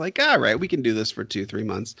 weeks, it's like, all right, we can do this for 2-3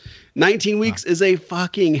 months. 19 weeks is a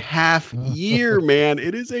fucking half year, man.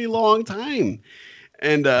 It is a long time.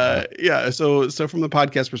 And so from the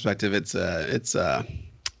podcast perspective, it's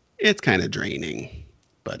kind of draining,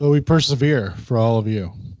 but we persevere for all of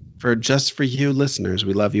you. For you listeners,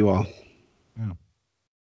 we love you all. Yeah.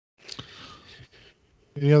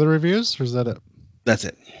 Any other reviews, or is that it? That's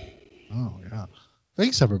it. Oh yeah.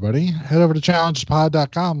 Thanks everybody. Head over to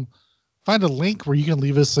challengepod.com. Find a link where you can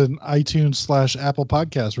leave us an iTunes/Apple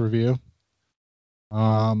podcast review.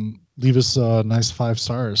 Leave us a nice 5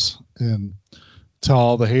 stars and tell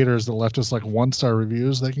all the haters that left us like 1-star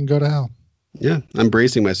reviews they can go to hell. Yeah, I'm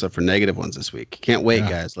bracing myself for negative ones this week. Can't wait,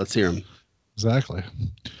 guys. Let's hear them. Exactly.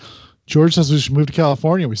 George says we should move to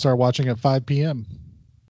California. We start watching at 5 p.m.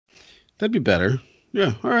 That'd be better.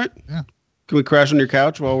 Yeah, all right. Yeah. Can we crash on your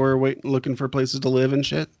couch while we're looking for places to live and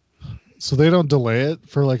shit? So they don't delay it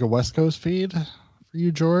for like a West Coast feed for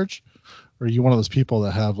you, George? Or are you one of those people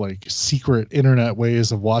that have like secret internet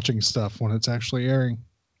ways of watching stuff when it's actually airing?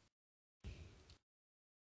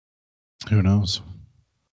 Who knows?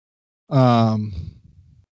 Yeah,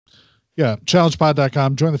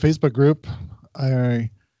 challengepod.com. Join the Facebook group.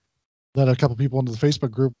 I let a couple people into the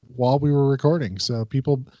Facebook group while we were recording. So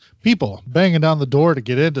people banging down the door to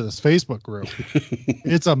get into this Facebook group.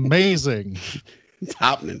 It's amazing. It's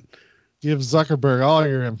happening. Give Zuckerberg all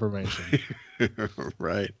your information.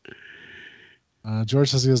 Right. George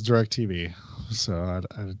says he has DirecTV, so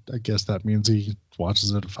I guess that means he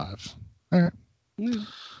watches it at 5. All right. Yeah.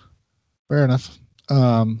 Fair enough.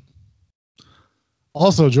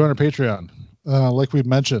 Also, join our Patreon. Like we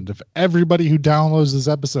mentioned, if everybody who downloads this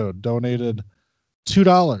episode donated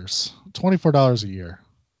 $2, $24 a year,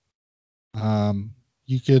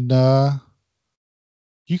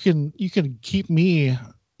 you can keep me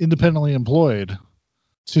independently employed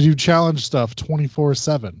to do challenge stuff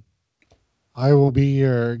 24/7. I will be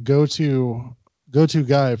your go-to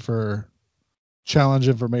guy for challenge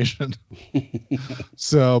information.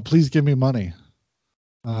 So please give me money.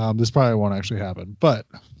 This probably won't actually happen, but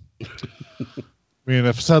I mean,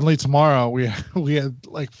 if suddenly tomorrow we had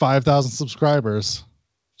like 5,000 subscribers,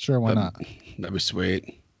 sure, why not? That'd be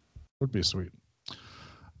sweet. Would be sweet.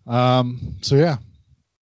 So yeah.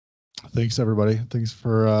 Thanks everybody. Thanks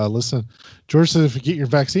for listening. George said if you get your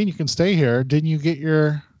vaccine, you can stay here. Didn't you get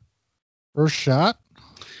your first shot?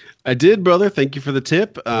 I did, brother. Thank you for the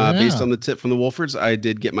tip. Based on the tip from the Wolfords, I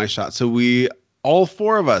did get my shot. So all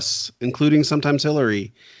 4 of us, including sometimes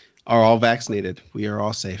Hillary, are all vaccinated. We are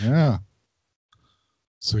all safe. Yeah.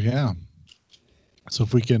 So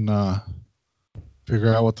if we can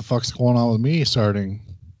figure out what the fuck's going on with me starting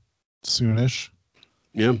soonish,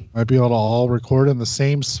 might be able to all record in the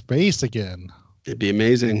same space again. It'd be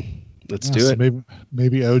amazing. Let's do it.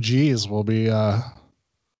 Maybe OGs will be an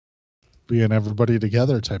everybody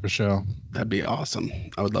together type of show. That'd be awesome.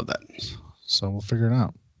 I would love that. So we'll figure it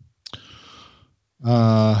out.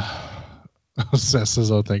 Seth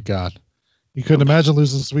says, "Oh, thank God." You couldn't imagine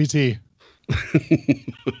losing Sweet Tea.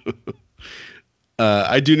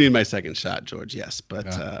 I do need my second shot, George. Yes, but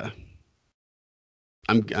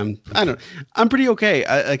I'm pretty okay.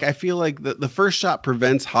 I feel like the first shot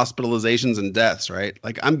prevents hospitalizations and deaths, right?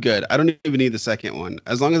 Like I'm good. I don't even need the second one.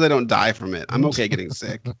 As long as I don't die from it, I'm okay getting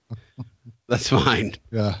sick. That's fine.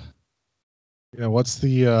 Yeah. Yeah. What's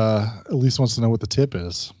the Elise wants to know what the tip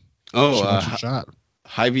is. Shot.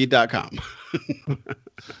 Hy-Vee.com.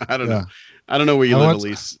 I don't know. I don't know where you live,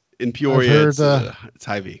 Elise. In Peoria, it's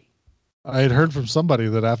Hy-Vee. I had heard from somebody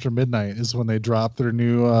that after midnight is when they drop their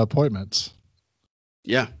new appointments.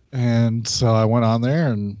 Yeah. And so I went on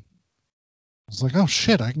there and I was like, oh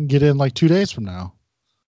shit, I can get in like 2 days from now.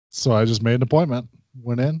 So I just made an appointment,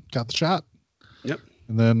 went in, got the shot. Yep.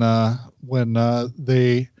 And then when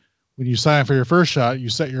you sign up for your first shot, you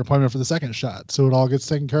set your appointment for the second shot. So it all gets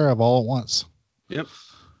taken care of all at once. Yep.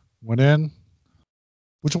 Went in.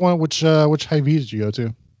 Which Hy-Vee did you go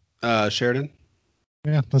to? Sheridan.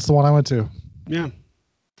 Yeah, that's the one I went to. Yeah.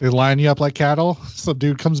 They line you up like cattle. Some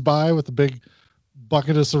dude comes by with a big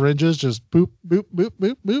bucket of syringes, just boop, boop, boop,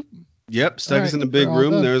 boop, boop. Yep, stuck us in a big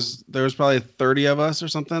room. There was probably 30 of us or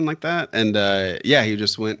something like that. And he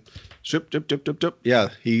just went ship, dip, dip, dip, dip. Yeah,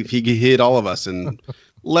 he hit all of us in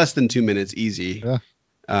less than 2 minutes, easy. Yeah.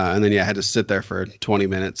 And then I had to sit there for 20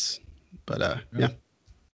 minutes. But yeah.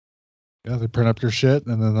 Yeah, they print up your shit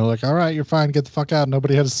and then they're like, all right, you're fine, get the fuck out.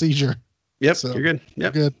 Nobody had a seizure. Yep, so you're good.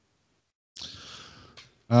 Yep. You're good.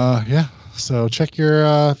 Yeah. So check your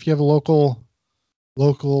if you have a local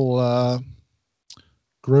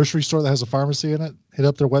grocery store that has a pharmacy in it, hit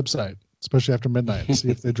up their website, especially after midnight.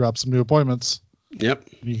 See if they drop some new appointments. Yep.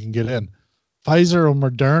 You can get in. Pfizer or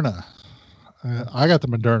Moderna? I got the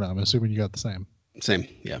Moderna. I'm assuming you got the same. Same.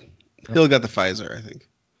 Yeah. Hill got the Pfizer, I think.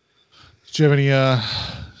 Did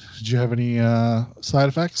you have any side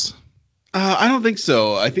effects? I don't think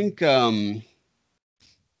so. I think I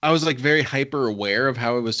was like very hyper aware of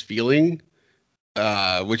how I was feeling,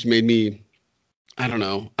 which made me, I don't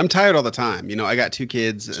know. I'm tired all the time. You know, I got 2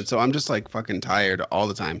 kids, and so I'm just like fucking tired all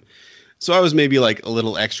the time. So I was maybe like a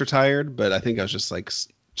little extra tired, but I think I was just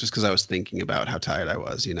because I was thinking about how tired I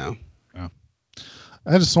was, you know. Yeah.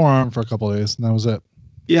 I had a sore arm for a couple of days, and that was it.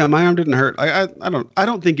 Yeah, my arm didn't hurt. I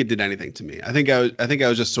don't think it did anything to me. I think I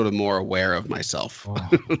was just sort of more aware of myself. Oh,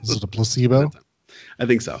 is it a placebo? I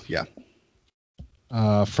think so. Yeah.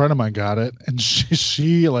 A friend of mine got it, and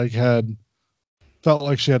she like felt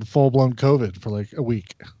like she had full-blown COVID for like a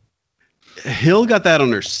week. Hill got that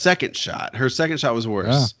on her second shot. Her second shot was worse.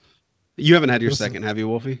 Yeah. You haven't had your second, have you,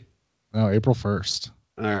 Wolfie? No, April 1st.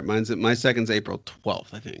 All right, my second's April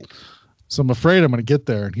 12th, I think. So I'm afraid I'm going to get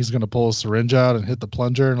there, and he's going to pull a syringe out and hit the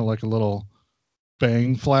plunger, and like a little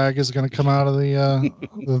bang flag is going to come out of the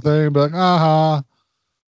thing, and be like, aha,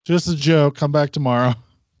 just a joke. Come back tomorrow.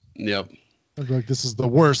 Yep. I'd be like, this is the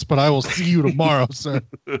worst, but I will see you tomorrow, sir.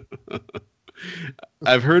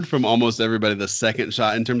 I've heard from almost everybody the second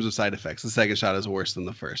shot, in terms of side effects, the second shot is worse than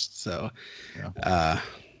the first. So,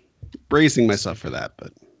 bracing myself for that,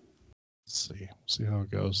 but let's see how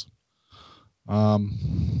it goes. All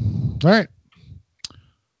right.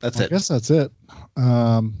 That's it. I guess that's it.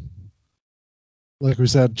 Like we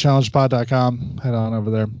said, challengepod.com. Head on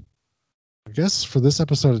over there. I guess for this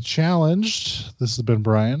episode of Challenged, this has been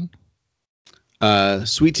Brian.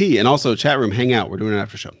 Sweet tea, and also chat room, hang out. We're doing an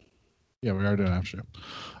after show. Yeah, we are doing an after show.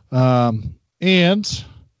 And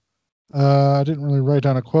I didn't really write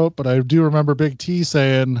down a quote, but I do remember Big T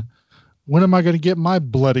saying, "When am I going to get my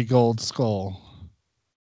bloody gold skull?"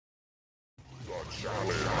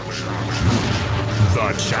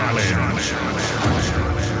 The challenge.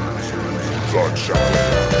 The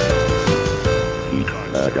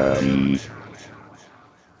challenge.